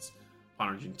 seconds.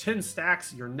 Upon reaching 10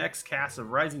 stacks, your next cast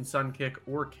of Rising Sun Kick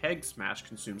or Keg Smash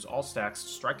consumes all stacks to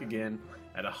strike again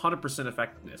at 100%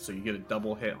 effectiveness, so you get a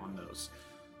double hit on those.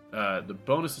 The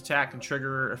bonus attack and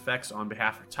trigger effects on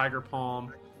behalf of Tiger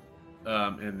Palm,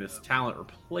 and this talent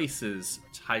replaces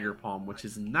Tiger Palm, which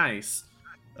is nice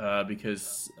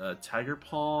because Tiger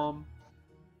Palm,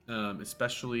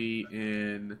 especially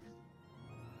in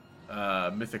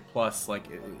Mythic Plus, like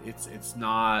it's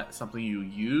not something you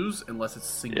use unless it's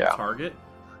a single target,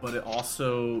 but it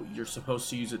also, you're supposed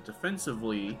to use it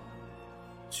defensively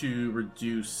to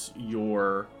reduce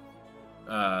your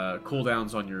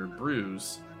cooldowns on your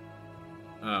brews,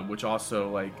 which also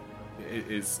like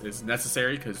is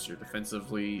necessary because we're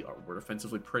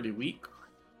defensively pretty weak.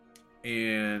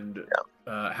 And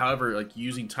however, like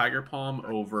using Tiger Palm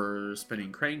over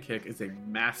spinning Crane Kick is a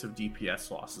massive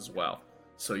DPS loss as well.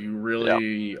 So you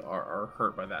really are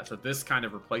hurt by that. So this kind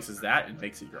of replaces that and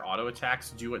makes it your auto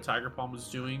attacks do what Tiger Palm was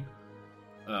doing,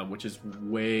 which is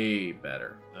way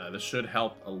better. This should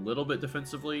help a little bit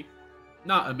defensively.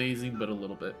 Not amazing, but a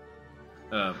little bit.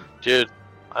 Dude,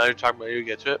 I know you're talking about you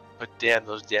get to it, but damn,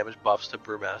 those damage buffs to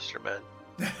Brewmaster,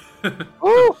 man.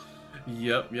 Woo!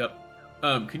 Yep.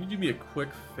 Can you do me a quick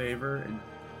favor? And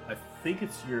I think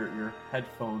it's your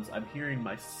headphones. I'm hearing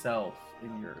myself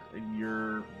in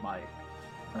your mic.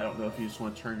 I don't know if you just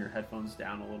want to turn your headphones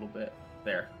down a little bit.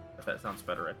 There, if that sounds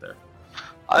better right there.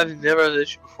 I've never had this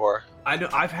issue before. I know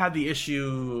I've had the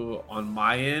issue on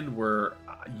my end where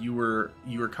you were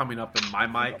coming up in my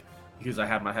mic because I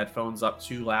had my headphones up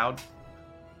too loud.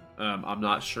 I'm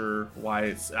not sure why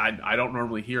it's. I don't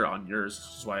normally hear it on yours,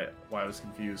 which is why I was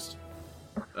confused.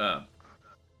 Yeah,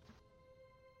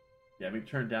 maybe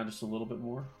turn it down just a little bit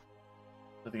more.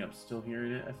 I think I'm still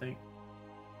hearing it. I think,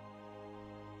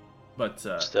 but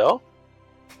still,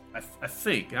 I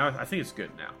think it's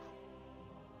good now.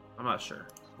 I'm not sure.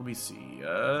 Let me see.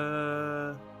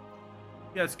 Yeah,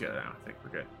 it's good now. I think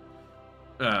we're good.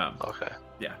 Okay.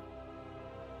 Yeah.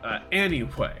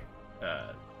 Anyway,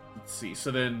 let's see. So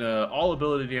then, all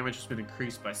ability damage has been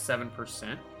increased by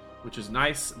 7%, which is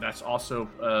nice. That's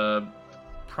also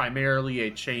primarily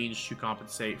a change to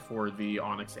compensate for the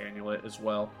Onyx Amulet as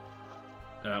well.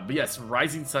 But yes,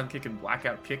 Rising Sun Kick and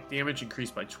Blackout Kick damage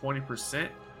increased by 20%.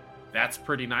 That's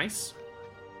pretty nice.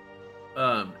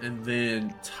 And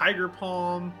then Tiger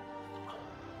Palm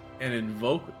and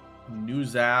Invoke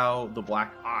Nuzao the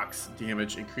Black Ox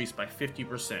damage increased by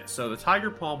 50%. So the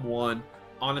Tiger Palm one,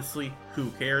 honestly,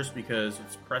 who cares, because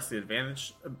it's Press the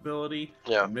Advantage ability,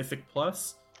 Mythic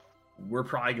Plus. We're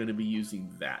probably going to be using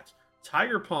that.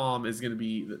 Tiger Palm is going to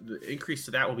be, the increase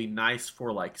to that will be nice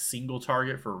for like single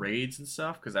target for raids and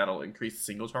stuff, because that'll increase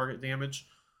single target damage.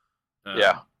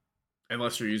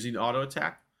 Unless you're using auto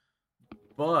attack.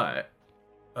 But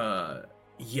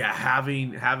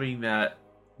having that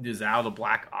Nizal the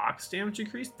Black Ox damage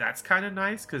increase. That's kind of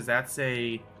nice because that's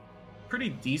a pretty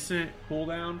decent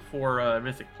cooldown for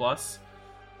Mythic Plus.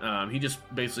 He just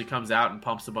basically comes out and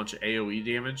pumps a bunch of AoE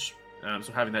damage.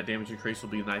 So having that damage increase will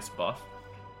be a nice buff.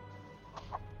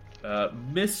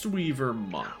 Mistweaver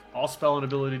Monk. All spell and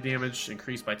ability damage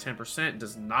increased by 10%.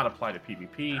 Does not apply to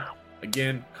PvP.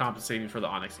 Again, compensating for the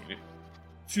Onyx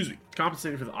Amulet.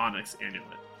 Compensating for the Onyx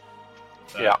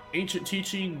Amulet. Ancient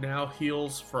Teaching now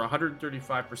heals for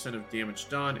 135% of damage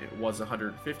done. It was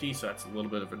 150, so that's a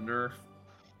little bit of a nerf.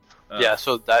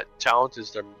 So that talent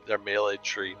is their melee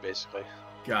tree, basically.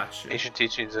 Gotcha. Ancient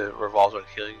Teachings revolves on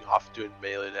healing off doing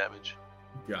melee damage.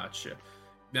 Gotcha.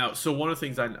 Now, so one of the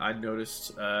things I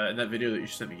noticed in that video that you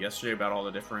sent me yesterday about all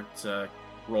the different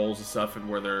roles and stuff and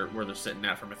where they're sitting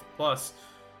at for Mythic Plus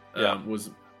was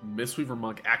Mistweaver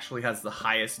Monk actually has the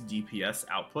highest DPS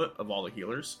output of all the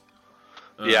healers.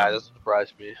 It doesn't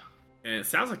surprise me. And it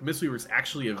sounds like Mistweaver is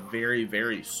actually a very,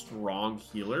 very strong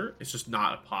healer. It's just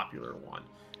not a popular one.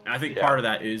 And I think part of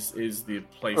that is the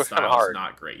playstyle is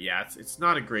not great. Yeah, it's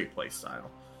not a great playstyle.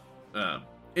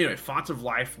 Anyway, Font of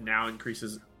Life now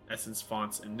increases Essence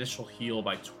Font's initial heal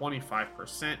by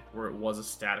 25%, where it was a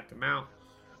static amount.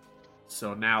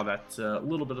 So now that's a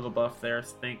little bit of a buff there, I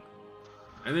think.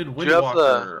 And then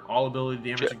Windwalker, all ability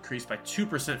damage increased by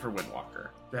 2% for Windwalker.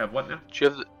 They have what now?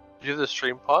 Do you have the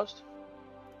stream paused?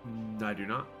 I do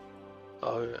not.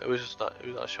 Oh, it was not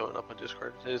showing up on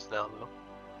Discord. It is now though.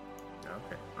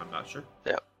 Okay, I'm not sure.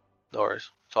 Yeah, no worries.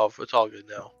 It's all good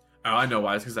now. Oh, I know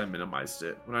why. It's because I minimized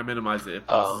it. When I minimized it, it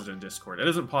pauses it in Discord. It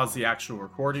doesn't pause the actual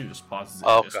recording; it just pauses it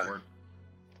in Discord.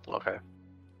 Okay.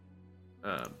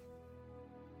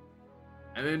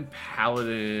 And then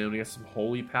Paladin, we got some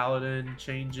Holy Paladin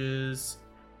changes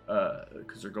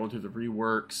because they're going through the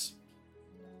reworks.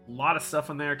 A lot of stuff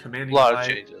in there. Commanding Light. A lot of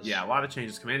changes. Yeah, a lot of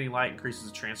changes. Commanding Light increases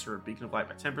the transfer of Beacon of Light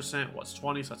by 10%. Was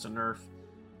 20, so that's a nerf.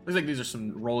 Looks like these are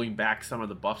some rolling back some of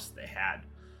the buffs they had.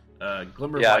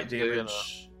 Glimmer of Light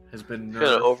damage has been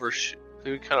nerfed.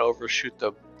 They kind of overshoot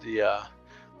the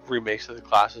remakes of the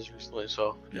classes recently.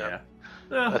 So and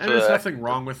there's nothing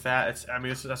wrong with that.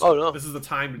 This is the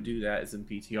time to do that. It's in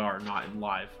PTR, not in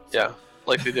live. So. Yeah,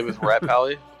 like they did with Rat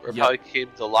Pally. Rat Pally came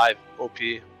to live OP.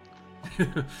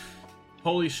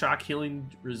 Holy Shock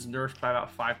healing is nerfed by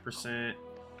about 5%.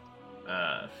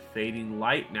 Fading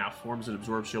Light now forms an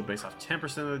absorb shield based off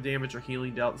 10% of the damage or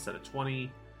healing dealt instead of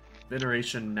 20.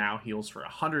 Veneration now heals for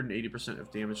 180%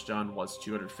 of damage done, was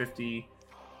 250.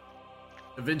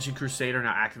 Avenging Crusader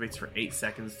now activates for 8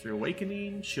 seconds through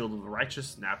Awakening. Shield of the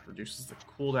Righteous now reduces the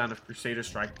cooldown of Crusader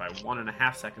Strike by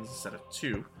 1.5 seconds instead of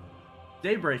 2.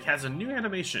 Daybreak has a new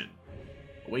animation.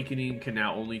 Awakening can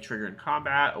now only trigger in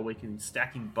combat. Awakening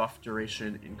stacking buff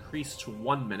duration increased to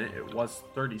 1 minute. It was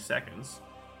 30 seconds.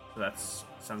 So that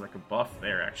sounds like a buff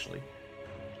there, actually.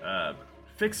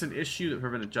 Fix an issue that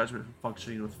prevented Judgment from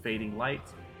functioning with Fading Light.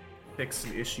 Fix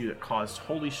an issue that caused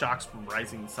Holy Shocks from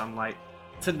Rising Sunlight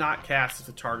to not cast if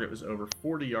the target was over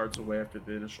 40 yards away after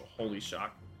the initial Holy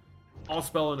Shock. All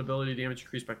spell and ability damage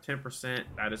increased by 10%.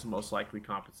 That is most likely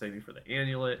compensating for the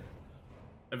Amulet.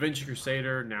 Avenging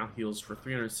Crusader now heals for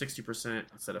 360%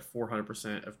 instead of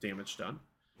 400% of damage done.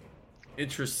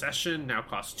 Intercession now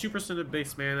costs 2% of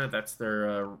base mana. That's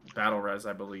their battle res,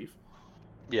 I believe.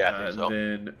 Yeah, I think so.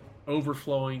 Then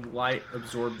Overflowing Light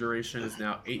absorb duration is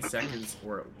now 8 seconds,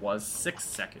 or it was 6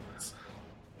 seconds.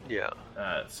 Yeah.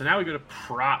 So now we go to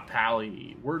Prot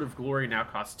Pally. Word of Glory now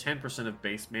costs 10% of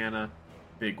base mana.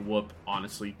 Big whoop.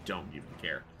 Honestly, don't even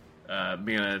care.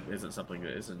 Mana isn't something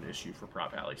that is an issue for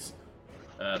Prot Pallies.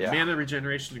 Mana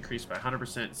regeneration increased by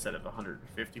 100% instead of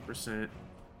 150%.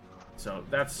 So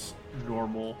that's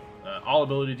normal. All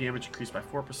ability damage increased by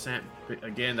 4%. But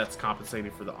again, that's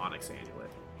compensating for the Onyx Amulet.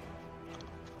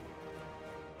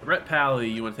 Ret Pally,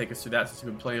 you want to take us through that since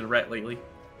you've been playing Ret lately?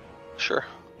 Sure.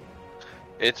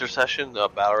 Intercession,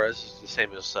 battle res is the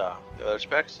same as the other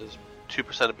specs. Is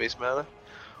 2% of base mana.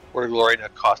 Word of Glory now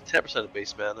costs 10% of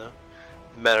base mana.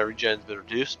 Mana regen has been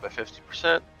reduced by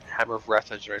 50%. Hammer of Wrath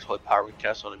generates holy power when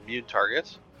cast on immune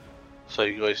targets. So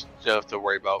you always don't have to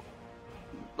worry about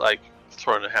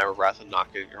throwing a Hammer of Wrath and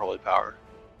not getting your holy power.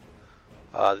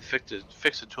 They fixed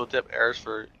the tooltip errors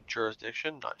for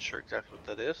jurisdiction. Not sure exactly what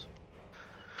that is.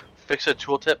 Fix a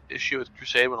tooltip issue with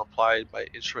Crusade when applied by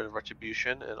Instrument of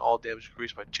Retribution, and all damage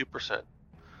increased by 2%.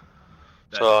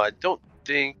 So I don't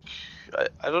think...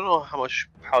 I don't know how much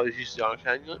Pally uses the Onyx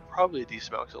Amulet. Probably a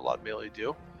decent amount because a lot of melee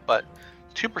do. But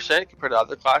 2% compared to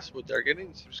other classes, what they're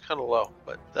getting seems kind of low.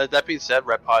 But that being said,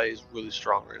 Red Pally is really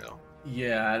strong right now.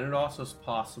 Yeah, and it also is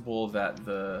possible that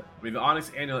the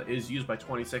Onyx Amulet is used by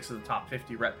 26 of the top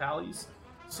 50 Ret Pallies.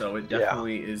 So it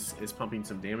definitely is pumping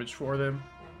some damage for them.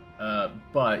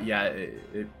 But yeah,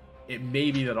 it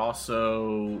may be that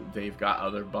also they've got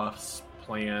other buffs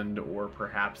planned, or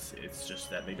perhaps it's just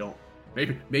that they don't.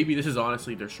 Maybe this is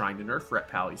honestly they're trying to nerf Ret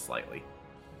Pally slightly.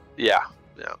 Yeah.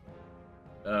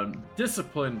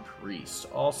 Discipline Priest.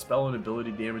 All spell and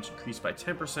ability damage increased by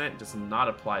 10%. Does not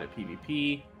apply to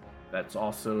PvP. That's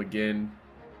also, again,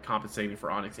 compensating for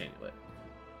Onyx Amulet.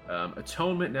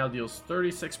 Atonement now deals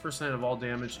 36% of all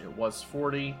damage. It was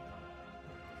 40%.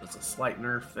 That's a slight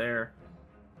nerf there.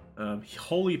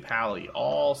 Holy Pally.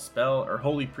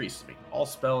 Holy Priest. All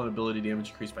spell and ability damage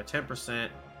increased by 10%.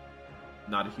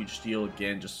 Not a huge deal.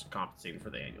 Again, just compensating for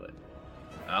the amulet.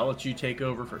 I'll let you take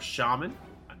over for Shaman.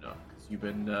 I know, because you've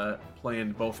been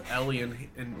playing both Ellie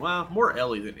and well, more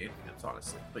Ellie than Enhance,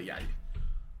 honestly. But yeah,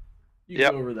 you go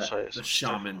over that. The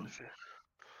Shaman.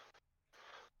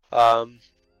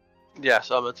 Yeah,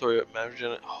 so I'm going to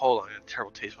managing it. Hold on, I got a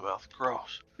terrible taste in my mouth.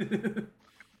 Gross.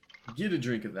 Get a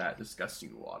drink of that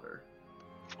disgusting water.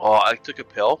 Oh, I took a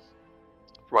pill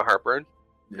for my heartburn,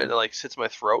 and it like sits in my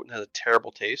throat and has a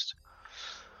terrible taste.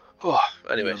 Oh,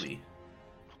 anyways. Yummy.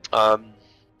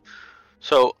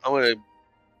 So I'm going to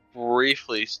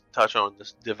briefly touch on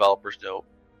this developer's note.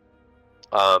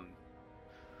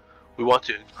 We want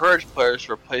to encourage players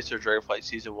to replace their Dragonflight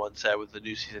Season 1 set with the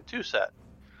new Season 2 set.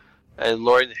 And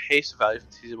lowering the haste value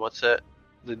from Season 1 set,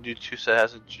 the new 2 set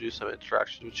has introduced some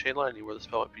interactions with Chain Lightning where the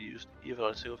spell might be used even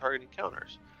on single target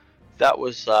encounters. That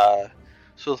was,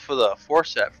 so for the 4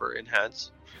 set for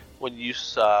Enhance, when you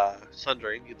use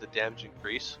Sundering, you get the damage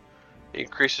increase. It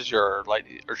increases your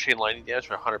lightning or Chain Lightning damage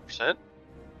by 100%.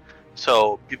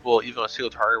 So people, even on a single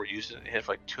target, were using it and hit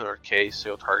for like 200k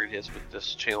single target hits with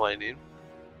this Chain Lightning.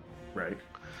 Right.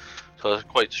 So it's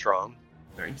quite strong.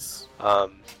 Nice.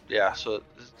 Yeah, so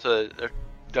they're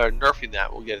nerfing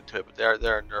that. We'll get into it, but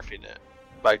they're nerfing it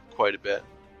by quite a bit.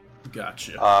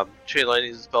 Gotcha. Chain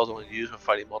Lightning spells only used when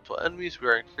fighting multiple enemies. We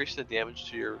are increasing the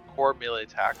damage to your core melee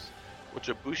attacks, which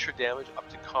will boost your damage up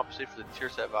to compensate for the tier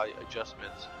set value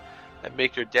adjustments, and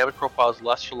make your damage profiles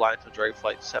less reliant on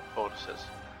Dragonflight set bonuses.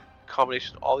 The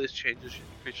combination of all these changes should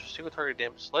increase your single target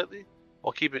damage slightly,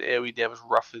 while keeping AoE damage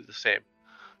roughly the same.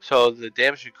 So the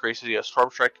damage increases, you have Storm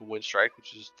Strike and Wind Strike,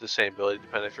 which is the same ability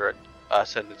depending if you're at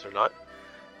Ascendance or not.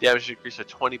 Damage increased by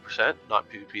 20%, not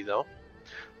PvP though.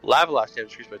 Lava Blast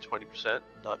damage increased by 20%,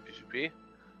 not PvP.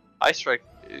 Ice Strike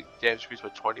damage increased by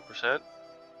 20%.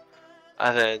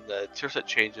 And then the tier set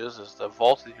changes is the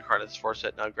Vault of the Incarnate's 4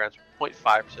 set now grants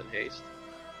 0.5% haste.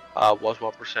 Was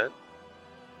 1%.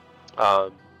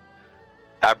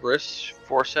 Abyss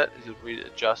 4 set is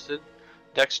readjusted.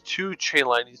 Next 2 Chain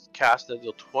Lightnings cast that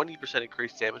deal 20%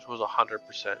 increased damage was 100%.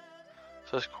 So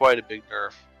that's quite a big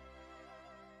nerf.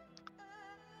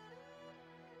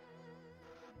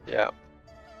 Yeah.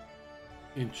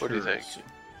 What do you think?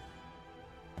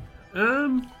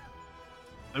 I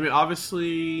mean,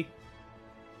 obviously,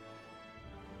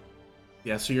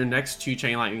 yeah. So your next 2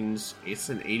 Chain Lightnings, it's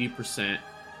an 80%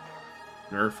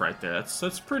 nerf right there.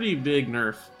 That's pretty big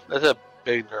nerf. That's a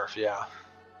big nerf, yeah.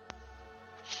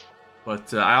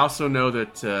 But I also know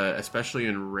that, especially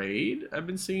in Raid, I've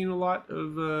been seeing a lot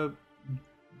of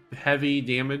heavy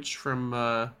damage from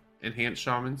Enhanced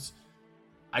Shamans.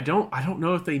 I don't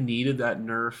know if they needed that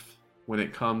nerf when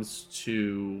it comes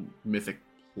to Mythic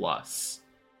Plus.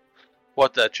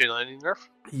 What, that Chain Lightning nerf?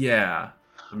 Yeah.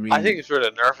 I think if you were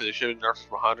to nerf it, it should have nerfed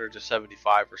from 100 to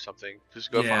 75 or something.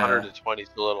 Just go from 100 to 20 is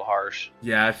a little harsh.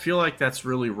 Yeah, I feel like that's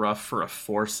really rough for a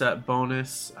 4-set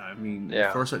bonus. I mean,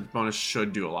 4-set bonus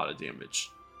should do a lot of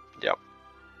damage. Yep.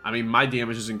 I mean, my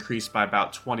damage is increased by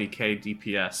about 20k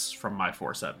DPS from my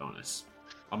 4-set bonus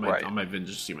on my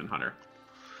Vengeance Demon Hunter.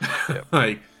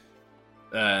 Yep.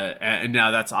 And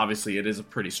now that's obviously, it is a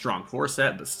pretty strong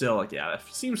 4-set, but still, that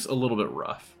seems a little bit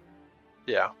rough.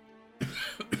 Yeah.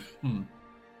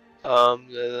 And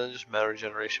then just mana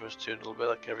regeneration was tuned a little bit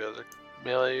like every other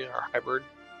melee or hybrid.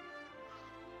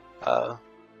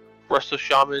 Resto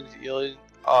Shaman healing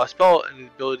spell and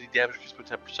ability damage increased by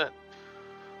 10%.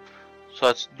 So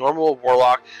that's normal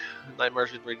Warlock.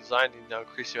 Nightmare's been redesigned and now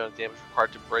increase the amount of damage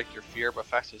required to break your fear by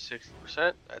factor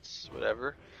 60%. That's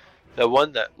whatever. The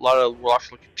one that a lot of Warlocks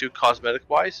are looking to cosmetic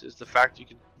wise is the fact you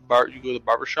go to the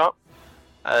barbershop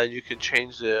and you can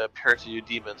change the appearance of your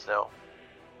demons now.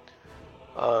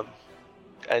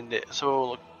 And some of them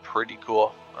look pretty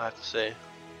cool, I have to say.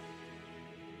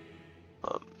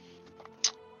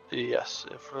 Yes,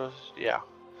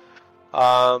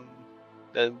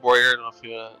 then Warrior, I don't know if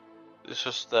you it's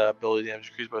just the ability damage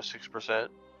increased by 6%.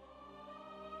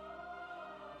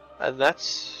 And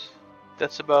that's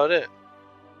about it.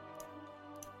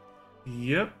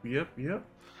 Yep.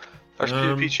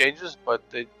 There's PvP changes, but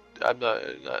I'm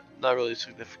not really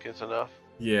significant enough.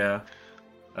 Yeah.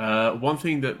 One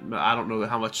thing that I don't know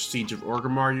how much Siege of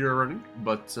Orgrimmar you're running,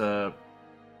 but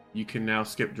you can now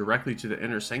skip directly to the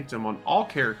Inner Sanctum on all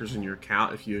characters in your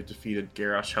account if you have defeated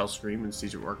Garrosh Hellscream in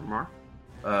Siege of Orgrimmar.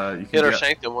 Inner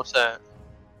Sanctum, what's that?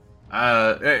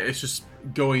 It's just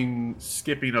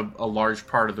skipping a large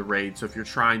part of the raid. So if you're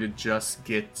trying to just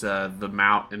get the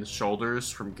mount and the shoulders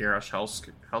from Garrosh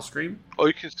Hellscream. Oh,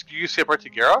 you can skip right to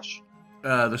Garrosh?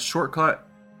 The shortcut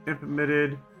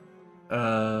implemented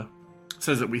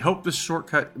says that we hope this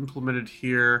shortcut implemented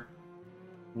here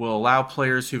will allow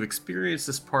players who've experienced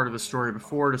this part of the story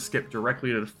before to skip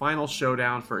directly to the final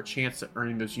showdown for a chance at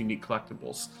earning those unique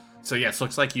collectibles. So yes,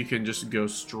 looks like you can just go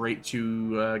straight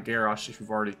to Garrosh if you've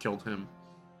already killed him.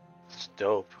 It's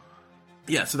dope.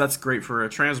 Yeah, so that's great for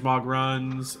transmog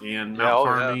runs and mount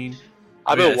farming. Yeah.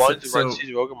 I've been wanting to run Siege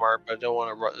of Orgrimmar, but I don't want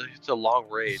to run. It's a long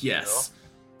raid. Yes.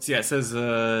 So yeah, it says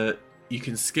you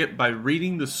can skip by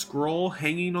reading the scroll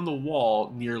hanging on the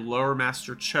wall near Lower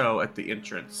Master Cho at the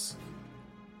entrance.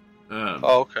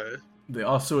 Okay. They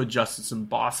also adjusted some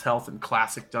boss health in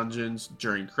classic dungeons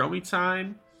during Chromie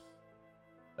time.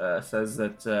 Says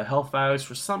that health values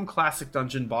for some classic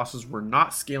dungeon bosses were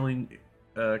not scaling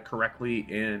correctly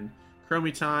in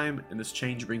Chromie time, and this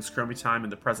change brings Chromie time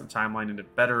and the present timeline into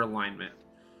better alignment.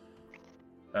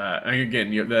 And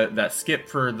again, that skip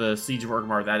for the Siege of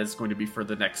Orgrimmar, that is going to be for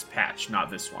the next patch, not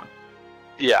this one.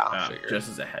 Yeah, just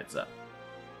as a heads up.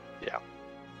 Yeah.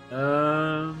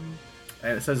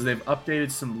 And it says they've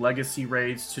updated some legacy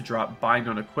raids to drop bind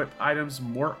on equip items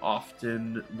more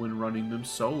often when running them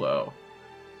solo.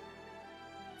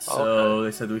 So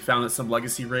They said we found that some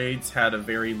legacy raids had a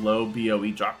very low BOE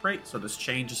drop rate, so this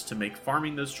change is to make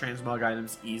farming those transmog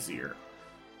items easier.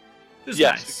 Yes,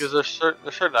 nice. Because there's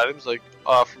certain items like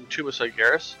from Tomb of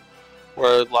Sargeras,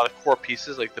 where a lot of core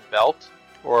pieces like the belt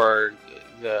or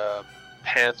the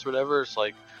pants or whatever is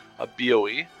like a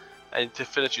BOE, and to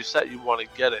finish your set you want to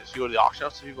get it. So you go to the auction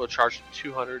house, and people are charging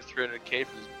 200, 300k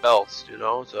for these belts,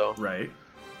 So right,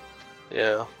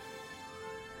 yeah.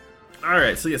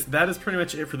 Alright, so yes, that is pretty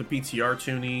much it for the PTR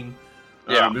tuning.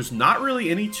 Yeah. There's not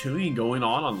really any tuning going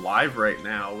on live right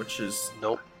now, which is...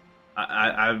 Nope.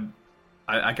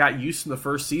 I got used in the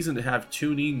first season to have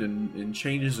tuning and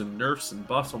changes and nerfs and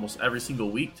buffs almost every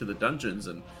single week to the dungeons,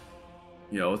 and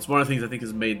it's one of the things I think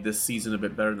has made this season a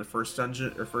bit better than the first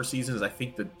season is I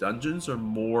think the dungeons are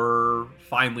more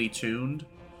finely tuned,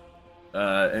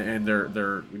 and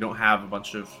we don't have a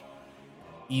bunch of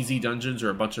easy dungeons or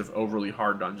a bunch of overly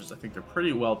hard dungeons. I think they're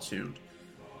pretty well tuned.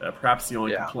 Perhaps the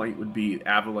only complaint would be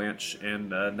Avalanche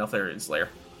and Neltharion Slayer.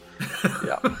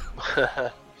 Yeah.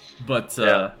 But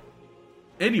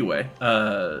anyway,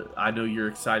 I know you're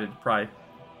excited to probably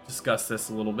discuss this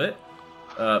a little bit.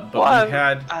 But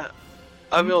I've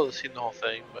been able to see the whole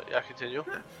thing, but yeah, continue.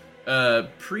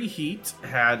 Preheat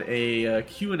had a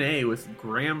Q&A with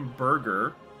Graham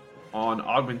Berger on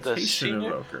Augmentation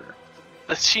Evoker.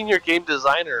 The senior game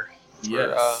designer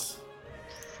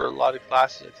for a lot of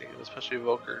classes, I think, especially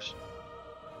Evokers.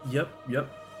 Yep.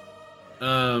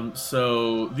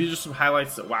 So these are some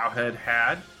highlights that Wowhead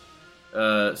had.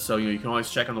 So you can always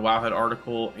check on the Wowhead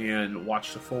article and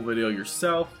watch the full video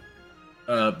yourself.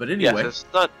 But anyway, it's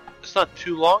not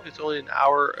too long. It's only an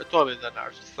hour. It's only an hour.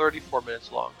 It's 34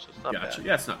 minutes long, so it's not bad.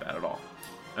 Yeah, it's not bad at all.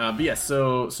 But yeah,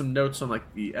 so some notes on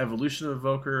like the evolution of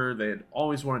Evoker. They had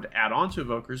always wanted to add on to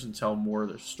Evokers and tell more of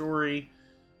their story,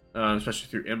 especially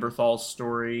through Emberthal's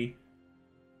story.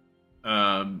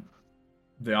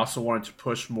 They also wanted to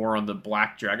push more on the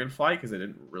Black Dragonflight because they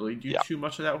didn't really do too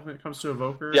much of that when it comes to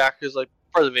Evoker. Yeah, because like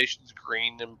Preservation's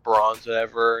green and bronze,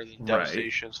 whatever, and then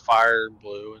Devastation's fire and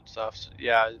blue and stuff. So,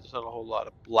 yeah, there's not a whole lot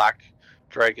of Black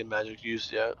Dragon magic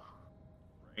used yet.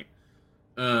 Right.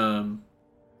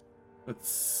 Let's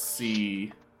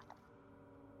see.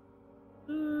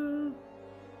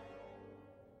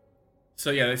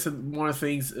 So yeah, they said one of the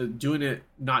things,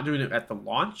 not doing it at the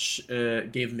launch,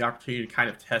 gave them the opportunity to kind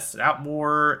of test it out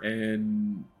more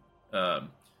and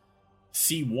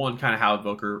see kind of how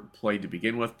Evoker played to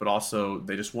begin with, but also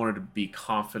they just wanted to be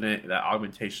confident that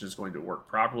augmentation is going to work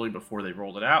properly before they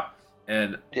rolled it out.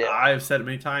 And I've said it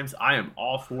many times, I am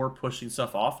all for pushing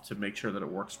stuff off to make sure that it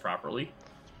works properly.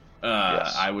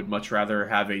 I would much rather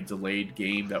have a delayed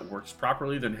game that works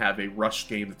properly than have a rushed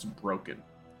game that's broken.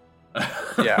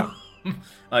 Yeah.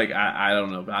 Like I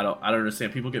don't know. I don't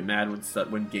understand. People get mad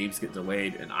when games get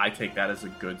delayed, and I take that as a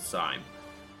good sign.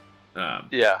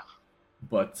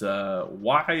 But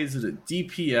why is it a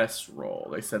DPS role?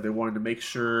 They said they wanted to make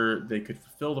sure they could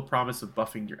fulfill the promise of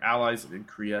buffing your allies and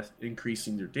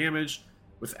increasing their damage,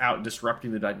 without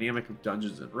disrupting the dynamic of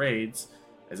dungeons and raids.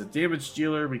 As a damage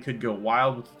dealer, we could go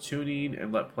wild with the tuning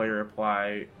and let players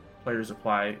apply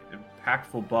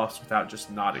impactful buffs without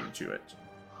just nodding to it.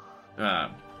 I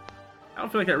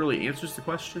don't feel like that really answers the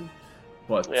question,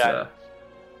 but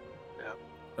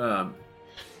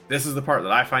this is the part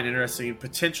that I find interesting.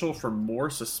 Potential for more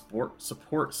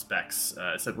support specs.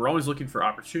 It said, we're always looking for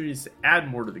opportunities to add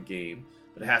more to the game,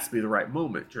 but it has to be the right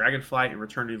moment. Dragonflight and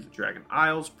Returning to the Dragon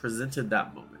Isles presented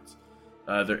that moment.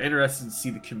 They're interested to see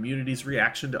the community's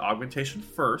reaction to augmentation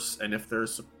first, and if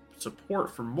there's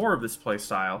support for more of this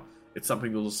playstyle, it's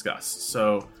something we'll discuss.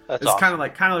 So it's awesome. kind of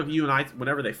like you and I,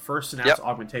 whenever they first announced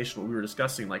augmentation, what we were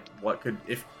discussing, like what could,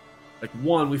 if like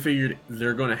one, we figured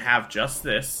they're going to have just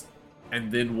this, and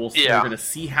then we're going to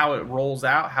see how it rolls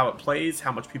out, how it plays,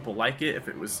 how much people like it, if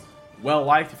it was well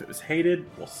liked, if it was hated,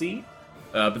 we'll see.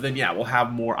 But then we'll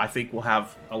have more. I think we'll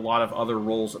have a lot of other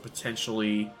roles that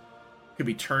potentially could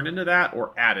be turned into that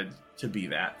or added to be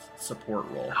that support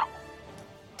role.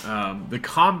 The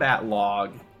combat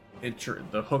log,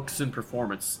 the hooks and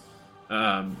performance,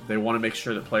 they want to make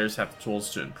sure that players have the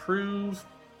tools to improve.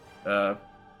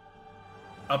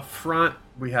 Up front,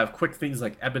 we have quick things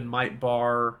like ebb and might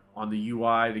bar on the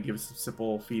UI to give some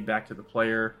simple feedback to the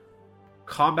player.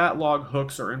 Combat log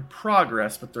hooks are in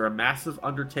progress, but they're a massive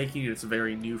undertaking and it's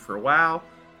very new for WoW.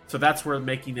 So that's where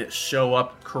making it show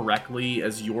up correctly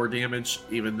as your damage,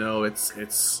 even though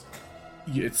it's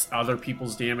other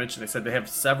people's damage. And they said they have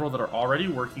several that are already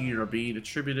working and are being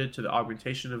attributed to the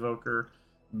augmentation evoker.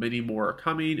 Many more are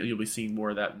coming, and you'll be seeing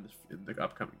more of that in the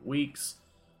upcoming weeks.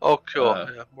 Oh, cool!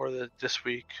 More of that this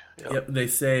week. Yep. They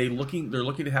say they're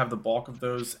looking to have the bulk of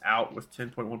those out with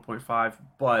 10.1.5,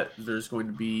 but there's going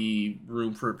to be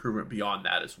room for improvement beyond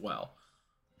that as well.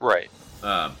 Right.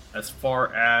 As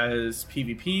far as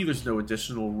PvP, there's no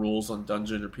additional rules on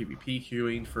dungeon or PvP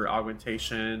queuing for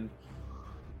augmentation,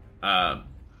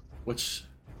 which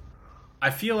I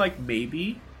feel like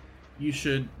maybe they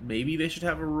should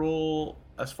have a rule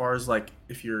as far as like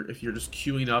if you're just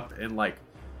queuing up in like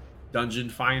Dungeon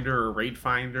Finder or Raid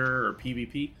Finder or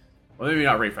PvP. Well, maybe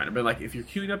not Raid Finder, but like if you're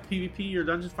queuing up PvP or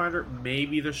Dungeon Finder,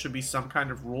 maybe there should be some kind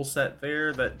of rule set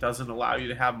there that doesn't allow you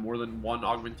to have more than one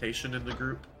augmentation in the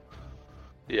group.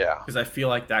 Yeah, because I feel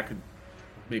like that could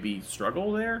maybe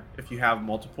struggle there if you have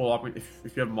multiple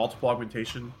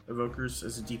augmentation evokers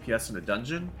as a DPS in a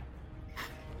dungeon.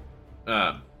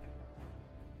 That'd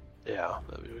be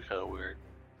kind of weird.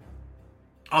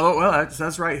 Although, well, it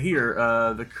says right here,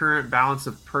 the current balance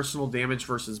of personal damage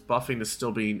versus buffing is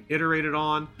still being iterated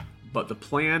on, but the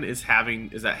plan is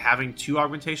that having two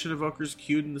augmentation evokers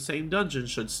queued in the same dungeon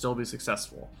should still be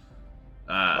successful.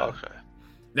 Okay.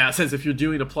 Now, it says if you're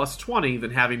doing a plus 20,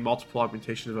 then having multiple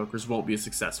augmentation evokers won't be as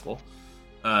successful.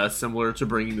 Similar to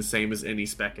bringing the same as any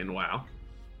spec in WoW.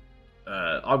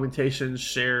 Augmentation's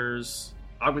share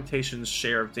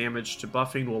of damage to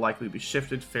buffing will likely be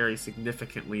shifted very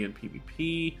significantly in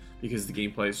PvP because the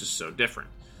gameplay is just so different.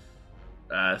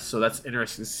 So that's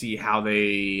interesting to see how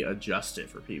they adjust it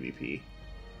for PvP.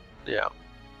 Yeah.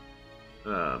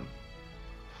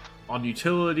 On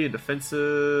utility and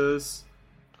defenses,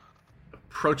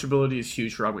 approachability is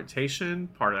huge for augmentation.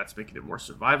 Part of that's making it more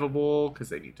survivable because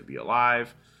they need to be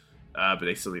alive. But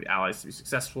they still need allies to be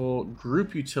successful.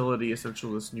 Group utility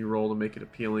essential to this new role to make it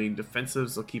appealing.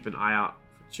 Defensives, they'll keep an eye out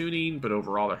for tuning, but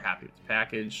overall they're happy with the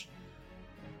package.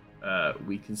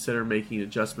 We consider making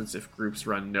adjustments if groups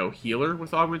run no healer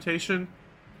with augmentation.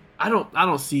 I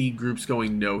don't see groups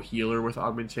going no healer with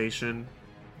augmentation.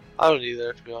 I don't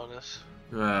either, to be honest.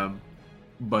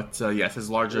 But it says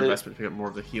larger investment to pick up more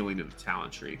of the healing in the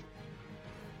talent tree.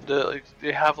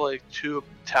 They have like two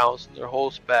talents in their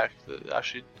whole spec that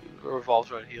actually revolves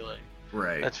around healing.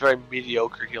 Right. That's very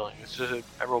mediocre healing. It's just an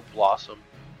Emerald Blossom.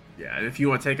 Yeah, and if you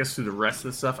want to take us through the rest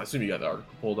of the stuff, I assume you got the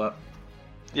article pulled up.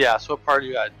 Yeah, so what part do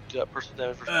you got?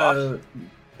 Personal damage versus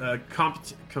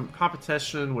buffs?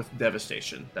 Competition with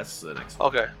devastation. That's the next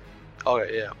one.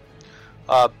 Okay, yeah.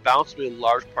 Balance will be a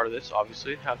large part of this,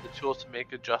 obviously. Have the tools to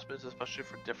make adjustments, especially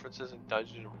for differences in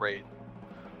dungeon and raid.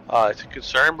 It's a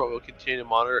concern, but we'll continue to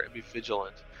monitor and be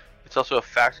vigilant. It's also a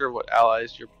factor of what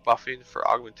allies you're buffing for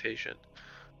augmentation.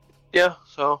 Yeah,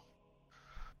 so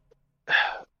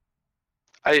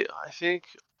I think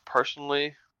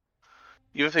personally,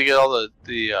 even if they get all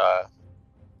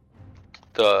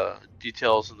the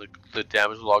details and the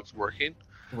damage logs working,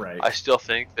 right, I still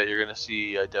think that you're going to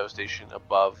see devastation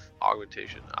above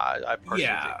augmentation. I personally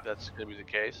think that's going to be the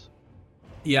case.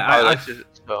 Yeah, I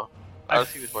don't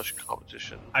think there's much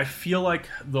competition. I feel like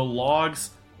the logs,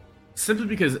 simply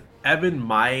because Evan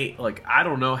might, like, I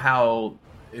don't know how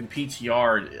in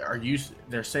PTR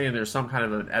they're saying there's some kind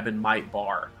of an Ebb and Might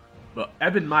bar, but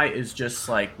Ebb and Might is just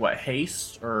like what,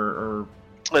 haste or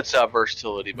it's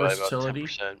versatility by about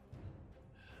 10%.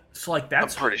 So like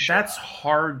that's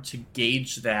hard to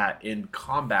gauge that in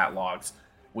combat logs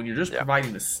when you're just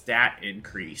providing the stat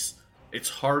increase. It's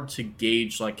hard to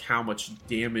gauge like how much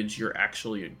damage you're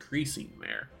actually increasing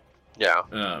there.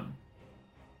 Yeah.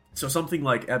 So something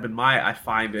like Ebb and Might, I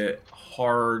find it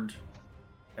hard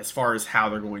as far as how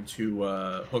they're going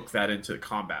to hook that into the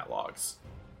combat logs.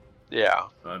 Yeah.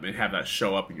 And have that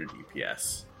show up in your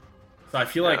DPS. So I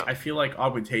feel like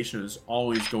augmentation is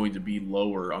always going to be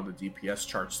lower on the DPS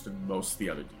charts than most of the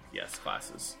other DPS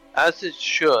classes. As it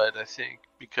should, I think,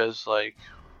 because like,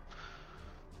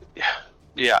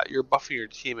 you're buffing your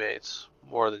teammates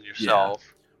more than yourself.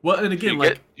 Yeah. Well, and again,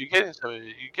 you're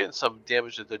getting some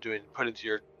damage that they're doing put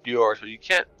into yours, but you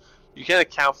can't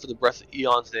account for the Breath of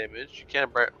Eon's damage. You can't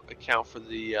account for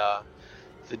the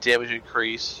damage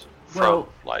increase from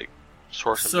like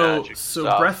source of magic. So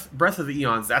Breath of the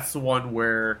Eons, that's the one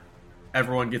where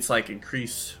everyone gets like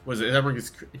increased. Everyone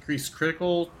gets increased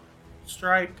critical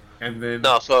strike, and then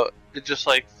so it's just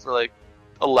like for like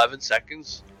 11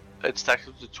 seconds, it stacks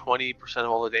up to 20%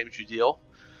 of all the damage you deal,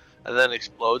 and then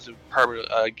explodes and permanent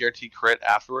guaranteed crit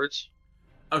afterwards.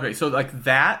 Okay, so like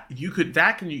that you could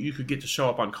get to show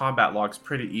up on combat logs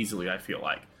pretty easily. I feel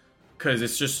like because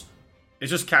it's just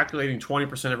calculating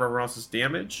 20% of everyone else's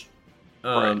damage.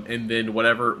 Right. And then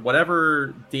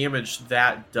whatever damage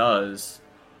that does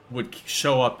would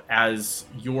show up as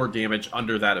your damage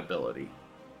under that ability.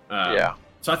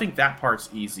 So I think that part's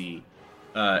easy.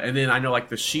 And then I know like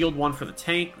the shield one for the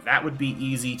tank, that would be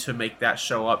easy to make that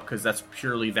show up because that's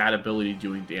purely that ability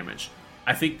doing damage.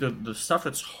 I think the stuff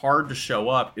that's hard to show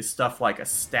up is stuff like a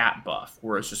stat buff,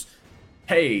 where it's just,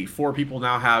 hey, 4 people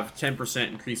now have 10%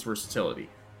 increased versatility.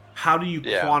 How do you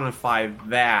quantify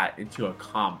that into a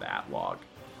combat log?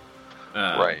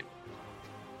 Right.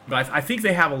 But I think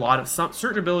they have a lot of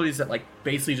certain abilities that like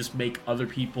basically just make other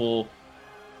people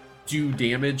do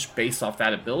damage based off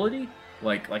that ability.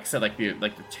 Like I said, like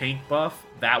the tank buff,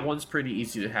 that one's pretty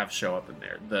easy to have show up in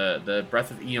there. The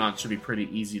Breath of Eon should be pretty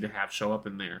easy to have show up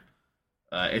in there.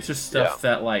 It's just stuff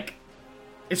that like,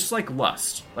 it's just like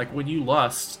lust. Like when you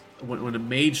lust, when a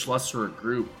mage lusts for a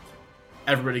group,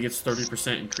 everybody gets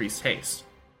 30% increased haste.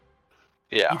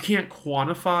 Yeah. You can't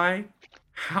quantify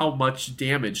how much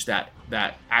damage that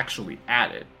actually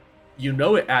added. You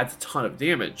know it adds a ton of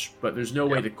damage, but there's no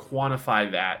way to quantify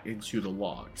that into the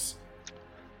logs.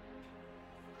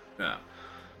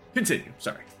 Continue,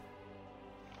 sorry.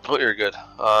 Oh, you're good.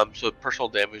 So personal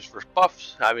damage versus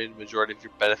buffs, having the majority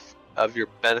of your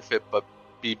benefit but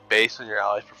be based on your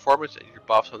allies' performance, and your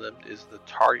buffs on them is the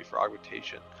target for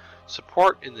augmentation.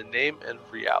 Support in the name and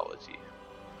reality.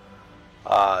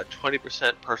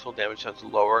 20% personal damage sounds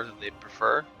lower than they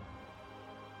prefer.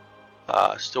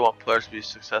 Still want players to be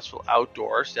successful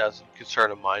outdoors. That's a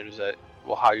concern of mine, is that,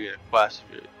 well, how are you going to quest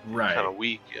if you're kind of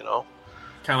weak, you know?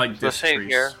 Kind of like this saying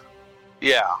here.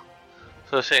 Yeah.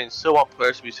 So they're saying still want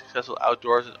players to be successful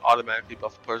outdoors and automatically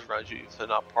buff the players around you if they're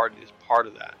not part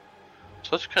of that.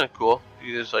 So that's kind of cool.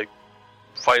 You can just like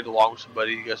fight along with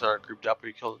somebody. You guys aren't grouped up, or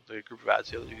you kill a group of ads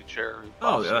that you can share.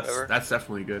 Oh, yeah, that's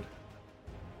definitely good.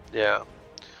 Yeah.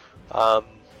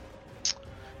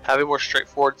 Having more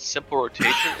straightforward, simple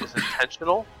rotation is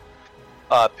intentional.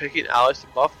 Picking allies to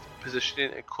buff,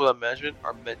 positioning, and cooldown management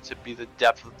are meant to be the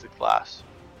depth of the class.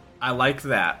 I like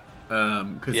that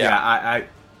because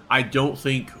I don't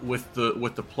think with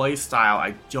the play style,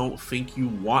 I don't think you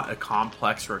want a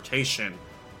complex rotation.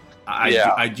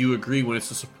 I do agree when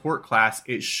it's a support class,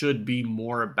 it should be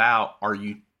more about are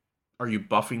you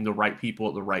buffing the right people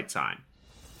at the right time.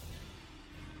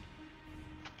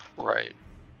 Right.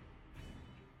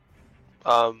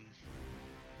 Part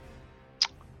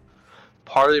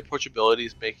of the approachability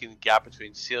is making the gap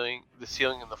between the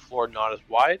ceiling and the floor not as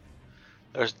wide.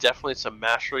 There's definitely some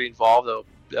mastery involved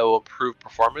that will improve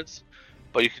performance,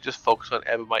 but you can just focus on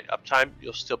Ebb and Might uptime.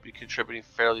 You'll still be contributing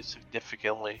fairly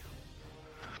significantly.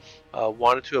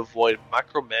 Wanted to avoid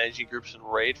micromanaging groups in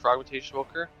raid for Augmentation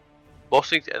Evoker. Most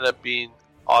things end up being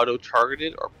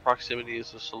auto-targeted, or proximity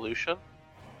is the solution.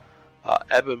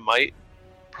 Ebb and Might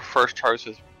prefers targets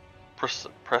with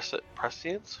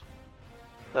prescience. Is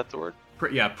that the word?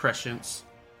 Prescience.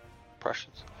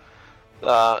 Prescience.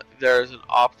 There is an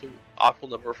optimal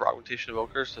number for Augmentation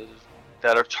Evokers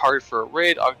that are targeted for a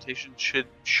raid. Augmentation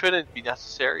shouldn't be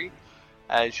necessary,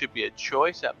 and it should be a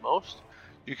choice at most.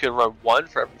 You can run 1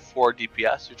 for every 4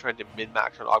 DPS. You're trying to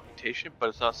min-max on augmentation, but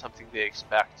it's not something they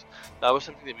expect. That was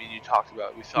something that me and you talked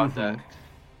about. We thought that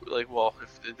well,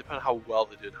 if it depends on how well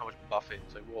they do and how much buffing.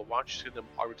 It's like, well, why don't you just give them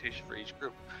augmentation for each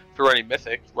group? If you're running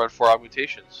Mythic, run 4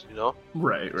 augmentations, you know?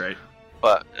 Right.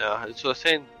 But so they're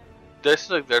saying this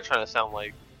is like they're trying to sound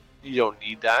like you don't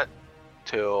need that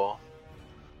to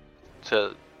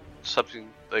something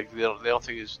like they don't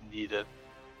think is needed.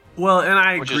 Well, and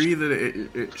I agree that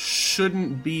it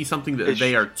shouldn't be something that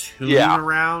they are tuning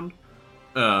around.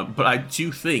 But I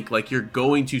do think like you're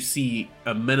going to see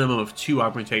a minimum of 2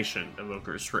 augmentation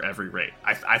evokers for every raid.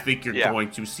 I think you're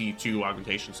going to see 2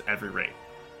 augmentations every raid,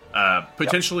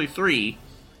 potentially 3,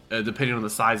 depending on the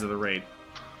size of the raid.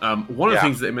 One of the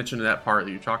things that they mentioned in that part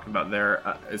that you're talking about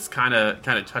there is kind of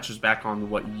touches back on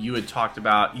what you had talked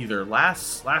about either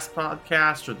last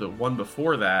podcast or the one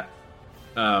before that,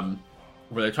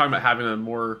 where they're talking about having a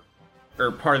more,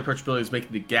 or part of the approachability is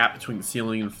making the gap between the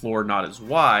ceiling and floor not as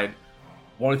wide.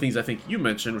 One of the things I think you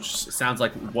mentioned, which sounds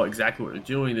like exactly what you're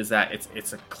doing, is that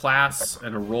it's a class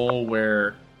and a role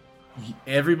where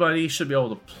everybody should be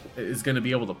able to is going to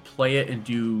be able to play it and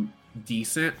do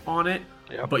decent on it.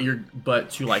 Yep. But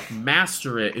to like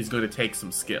master it is going to take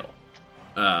some skill.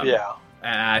 And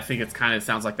I think it's kind of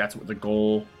sounds like that's what the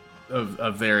goal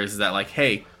of there is, that like,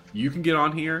 hey, you can get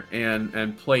on here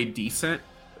and play decent,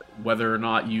 whether or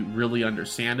not you really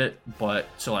understand it, but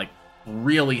to like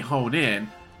really hone in,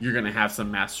 you're going to have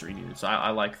some mastery needed. So I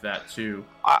like that too.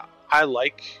 I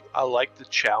like the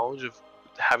challenge of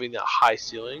having that high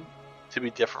ceiling to be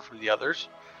different from the others.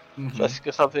 Mm-hmm. So I think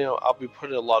it's something I'll be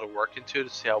putting a lot of work into to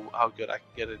see how good I can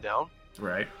get it down.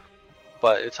 Right.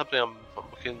 But it's something I'm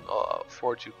looking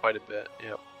forward to quite a bit.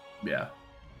 Yeah.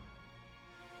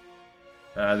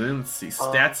 Then let's see.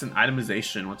 Stats and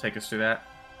itemization. Want to take us through that?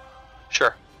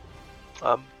 Sure.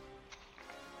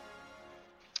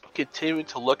 Continuing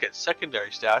to look at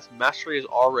secondary stats, Mastery has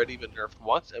already been nerfed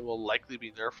once and will likely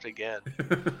be nerfed again.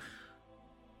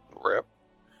 Rip.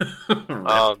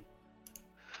 Rip.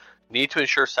 Need to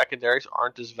ensure secondaries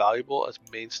aren't as valuable as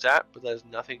main stat, but that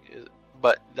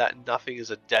nothing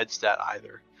is a dead stat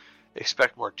either.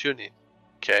 Expect more tuning.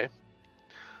 Okay.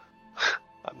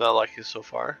 I'm not liking it so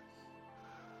far.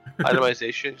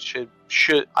 Itemization should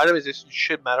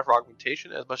matter for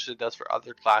augmentation as much as it does for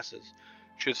other classes.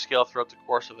 Should scale throughout the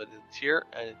course of an tier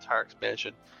and entire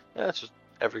expansion. That's just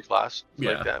every class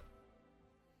like that.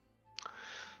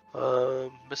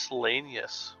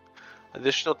 Miscellaneous.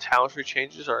 Additional talent tree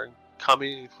changes are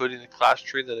coming, including the class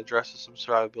tree that addresses some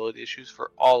survivability issues for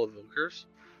all evokers.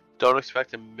 Don't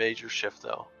expect a major shift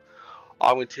though.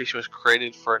 Augmentation was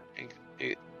created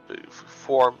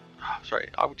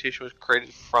Augmentation was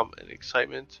created from an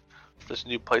excitement for this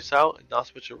new playstyle, and not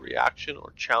so much a reaction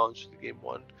or challenge to the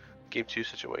Game 2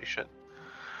 situation.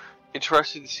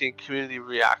 Interested to see community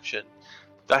reaction.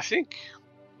 I think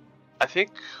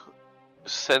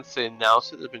since they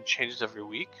announced it, there's been changes every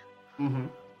week,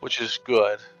 which is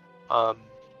good. So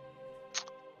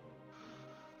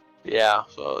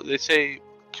they say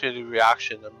community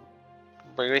reaction. It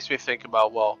makes me think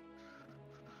about, well,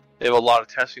 they have a lot of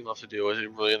testing left to do. Is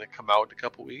it really going to come out in a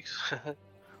couple weeks?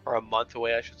 Or a month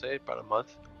away, I should say, about a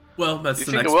month. Well, that's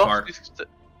the next part. Do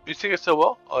you think it still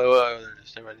will? I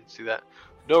didn't see that.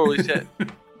 No release yet.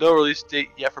 No release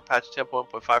date yet for patch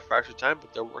 10.1.5 Fracture Time,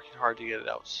 but they're working hard to get it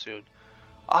out soon.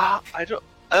 I know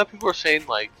people are saying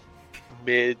like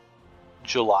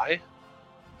mid-July.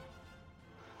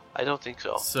 I don't think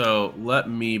so. So let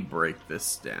me break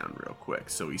this down real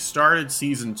quick. So we started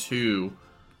Season 2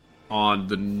 on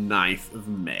the 9th of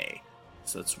May.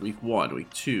 So that's week 1,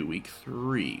 week 2, week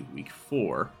 3, week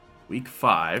 4, week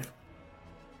 5.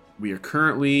 We are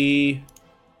currently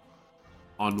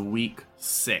on week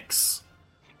 6.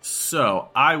 So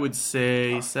I would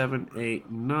say 7,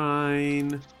 8,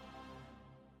 9,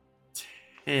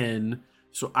 10.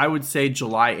 So I would say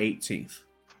July 18th.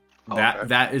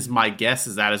 That is my guess.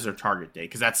 That is their target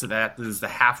date, because that is the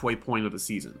halfway point of the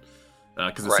season.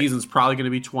 Because the season's probably going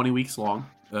to be 20 weeks long.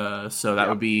 So that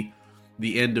would be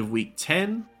the end of week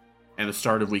 10 and the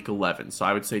start of week 11. So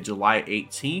I would say July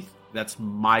 18th. That's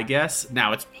my guess.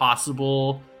 Now it's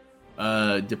possible,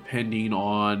 depending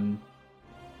on.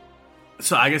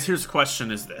 So I guess here's the question: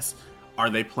 is this? Are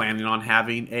they planning on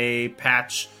having a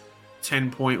patch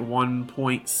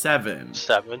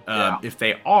 10.1.7? If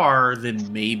they are,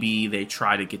 then maybe they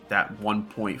try to get that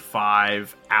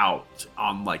 1.5 out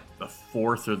on like the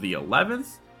 4th or the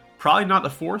 11th. Probably not the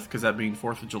 4th, because that being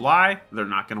 4th of July. They're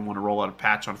not going to want to roll out a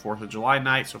patch on 4th of July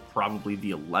night, so probably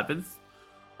the 11th.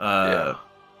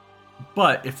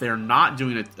 But if they're not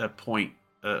doing a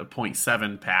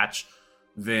 0.7 patch,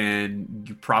 then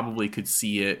you probably could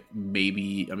see it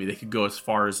maybe. I mean, they could go as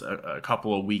far as a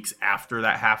couple of weeks after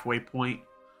that halfway point.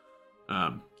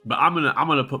 But I'm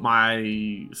gonna put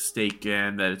my stake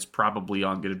in that it's probably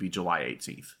on going to be July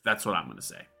 18th. That's what I'm gonna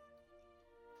say.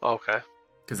 Okay.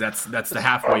 Because that's the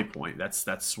halfway point. That's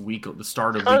the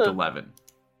start of Kinda, week 11.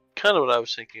 Kind of what I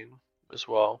was thinking as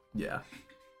well. Yeah.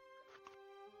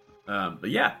 But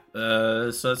yeah,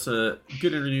 so that's a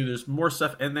good interview. There's more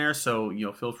stuff in there, so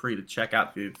feel free to check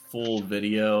out the full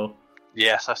video.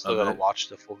 Yes, I still gotta watch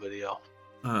the full video.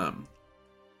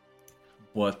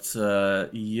 But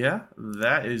yeah,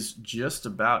 that is just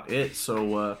about it.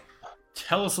 So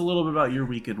tell us a little bit about your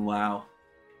week in WoW,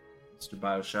 Mr.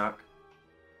 Bioshock.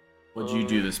 What did you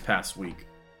do this past week?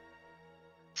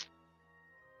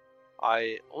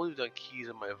 I only done keys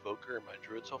on my Evoker and my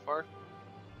Druid so far.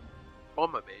 Oh,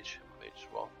 my Mage as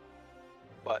well.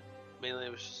 But mainly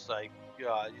it was just like, use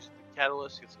the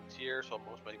Catalyst, get some tier, so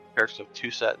most of my characters have 2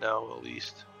 set now at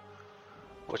least,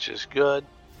 which is good.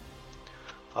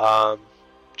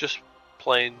 Just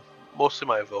playing mostly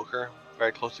my Evoker,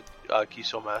 very close to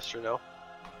Keystone Master now.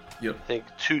 Yep. I think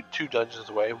two dungeons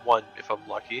away, one if I'm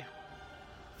lucky.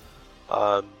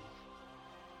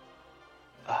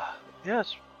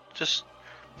 It's just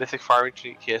Mythic Farming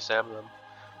to KSM, and then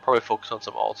probably focus on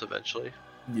some alts eventually.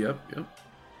 Yep.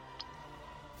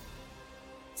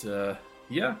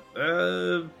 Yeah.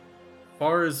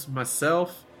 Far as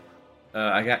myself,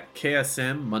 I got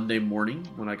KSM Monday morning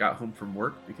when I got home from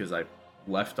work because I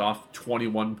left off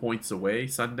 21 points away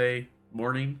Sunday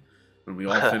morning when we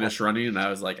all finished running, and I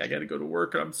was like, I gotta go to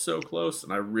work, I'm so close,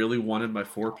 and I really wanted my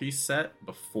 4-piece set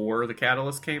before the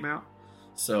Catalyst came out.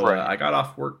 So I got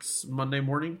off work Monday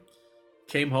morning,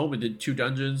 came home and did 2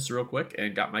 dungeons real quick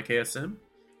and got my KSM,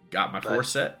 got my 4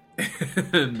 set,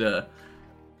 and the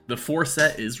 4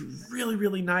 set is really,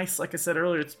 really nice. Like I said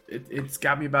earlier, it's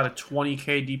got me about a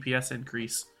 20k DPS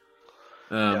increase,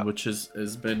 which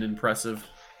has been impressive.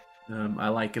 I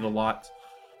like it a lot.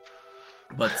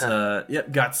 But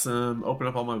got some, open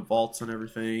up all my vaults and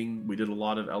everything. We did a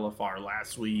lot of LFR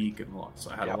last week, and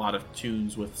so I had a lot of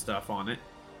tunes with stuff on it.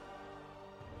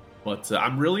 But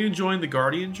I'm really enjoying the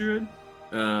Guardian Druid.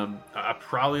 I'm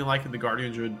probably liking the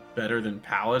Guardian Druid better than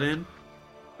Paladin.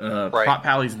 Pot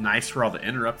Pally's nice for all the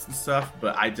interrupts and stuff,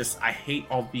 but I hate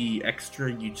all the extra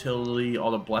utility,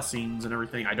 all the blessings and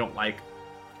everything. I don't know.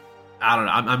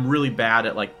 I'm really bad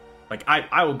at like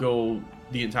I will go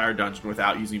the entire dungeon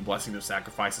without using Blessing of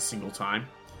Sacrifice a single time,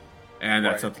 and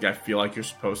that's something I feel like you're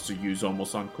supposed to use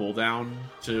almost on cooldown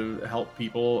to help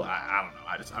people. I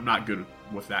don't know. I'm not good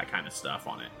with that kind of stuff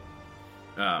on it.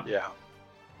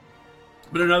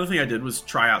 But another thing I did was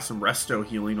try out some resto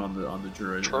healing on the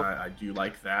druid. Sure. I do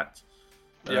like that.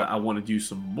 I want to do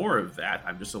some more of that.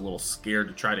 I'm just a little scared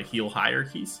to try to heal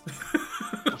hierarchies.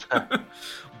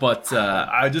 But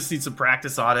I just need some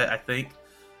practice on it, I think.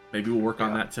 Maybe we'll work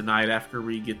on that tonight after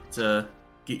we get your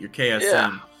KSM.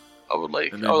 Yeah. I would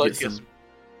like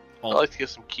to get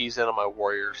some keys in on my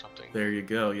warrior or something. There you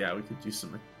go. Yeah, we could do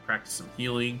practice some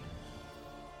healing.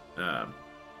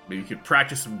 Maybe you could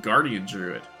practice some Guardian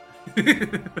Druid.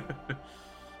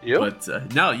 But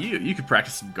no, you could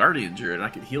practice some Guardian Druid and I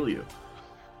could heal you.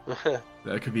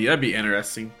 That'd be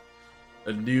interesting.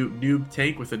 A noob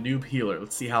tank with a noob healer.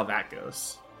 Let's see how that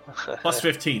goes. Plus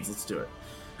 15s, let's do it.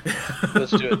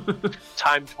 Let's do it.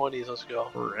 Time 20s, let's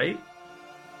go. Right?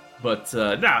 But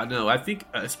no, I think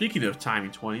speaking of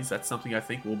timing 20s, that's something I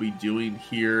think we'll be doing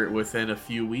here within a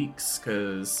few weeks,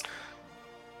 because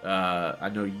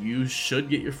I know you should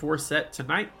get your 4 set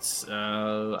tonight.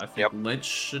 I think Lynch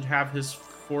should have his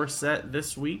 4 set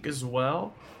this week as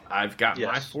well. I've got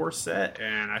my 4 set,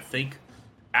 and I think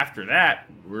after that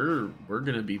we're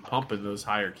gonna be pumping those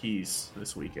higher keys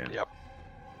this weekend.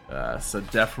 So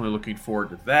definitely looking forward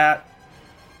to that.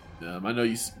 I know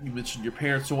you mentioned your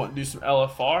parents will want to do some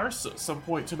LFR, so at some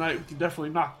point tonight we can definitely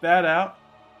knock that out.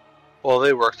 Well,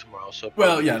 they work tomorrow, so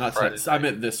not tonight. I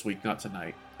meant this week, not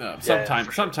tonight.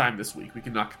 Sometime this week we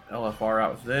can knock LFR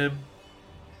out with them.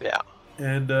 Yeah.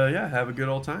 And have a good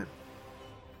old time.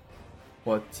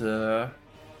 But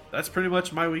that's pretty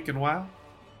much my week in WoW.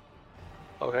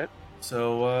 Okay.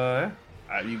 So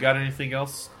you got anything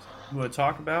else you want to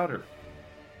talk about, or?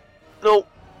 Nope.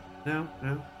 No.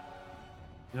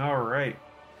 All right.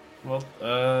 Well,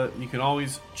 you can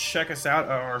always check us out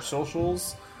at our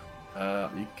socials. You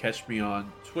can catch me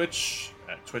on Twitch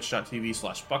at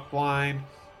twitch.tv/buckblind.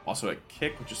 Also at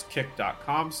Kick, which is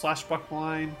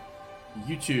kick.com/buckblind.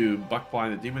 YouTube,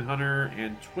 Buckblind the Demon Hunter,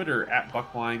 and Twitter at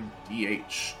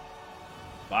BuckblindDH.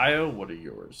 Bio, what are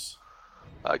yours?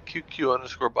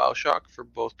 QQ_Bioshock for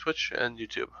both Twitch and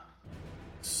YouTube.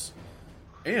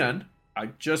 And I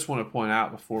just want to point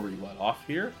out before we let off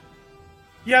here,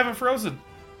 you haven't frozen.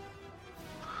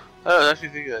 I was actually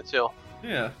thinking that too.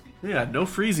 Yeah, no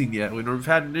freezing yet. We've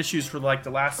had issues for like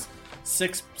the last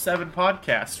 6-7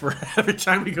 podcasts where every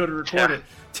time we go to record it,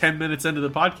 10 minutes into the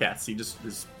podcast,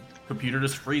 his computer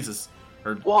just freezes.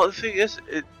 Well, the thing is,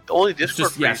 only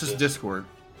Discord freezes. It's just Discord.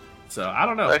 So, I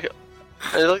don't know.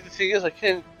 The thing is, I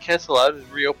can't cancel out and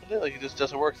reopen it. Like, it just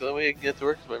doesn't work. The only way I can get it to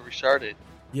work is when I restart it.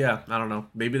 Yeah, I don't know.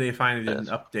 Maybe they finally did an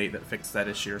update that fixed that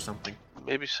issue or something.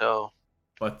 Maybe so.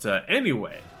 But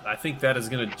anyway, I think that is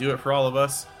going to do it for all of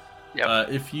us. Yep.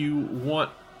 If you want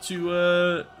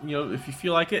to, if you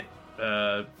feel like it,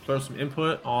 throw some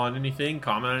input on anything,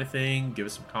 comment on anything, give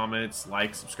us some comments,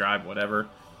 like, subscribe, whatever.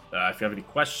 If you have any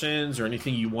questions or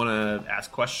anything you want to ask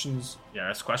questions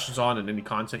on, and any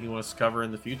content you want us to cover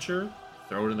in the future,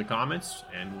 throw it in the comments,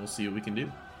 and we'll see what we can do.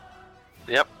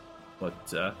 Yep.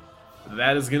 But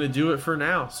that is going to do it for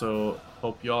now. So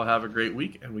hope you all have a great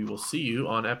week, and we will see you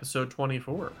on episode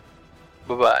 24.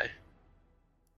 Bye-bye.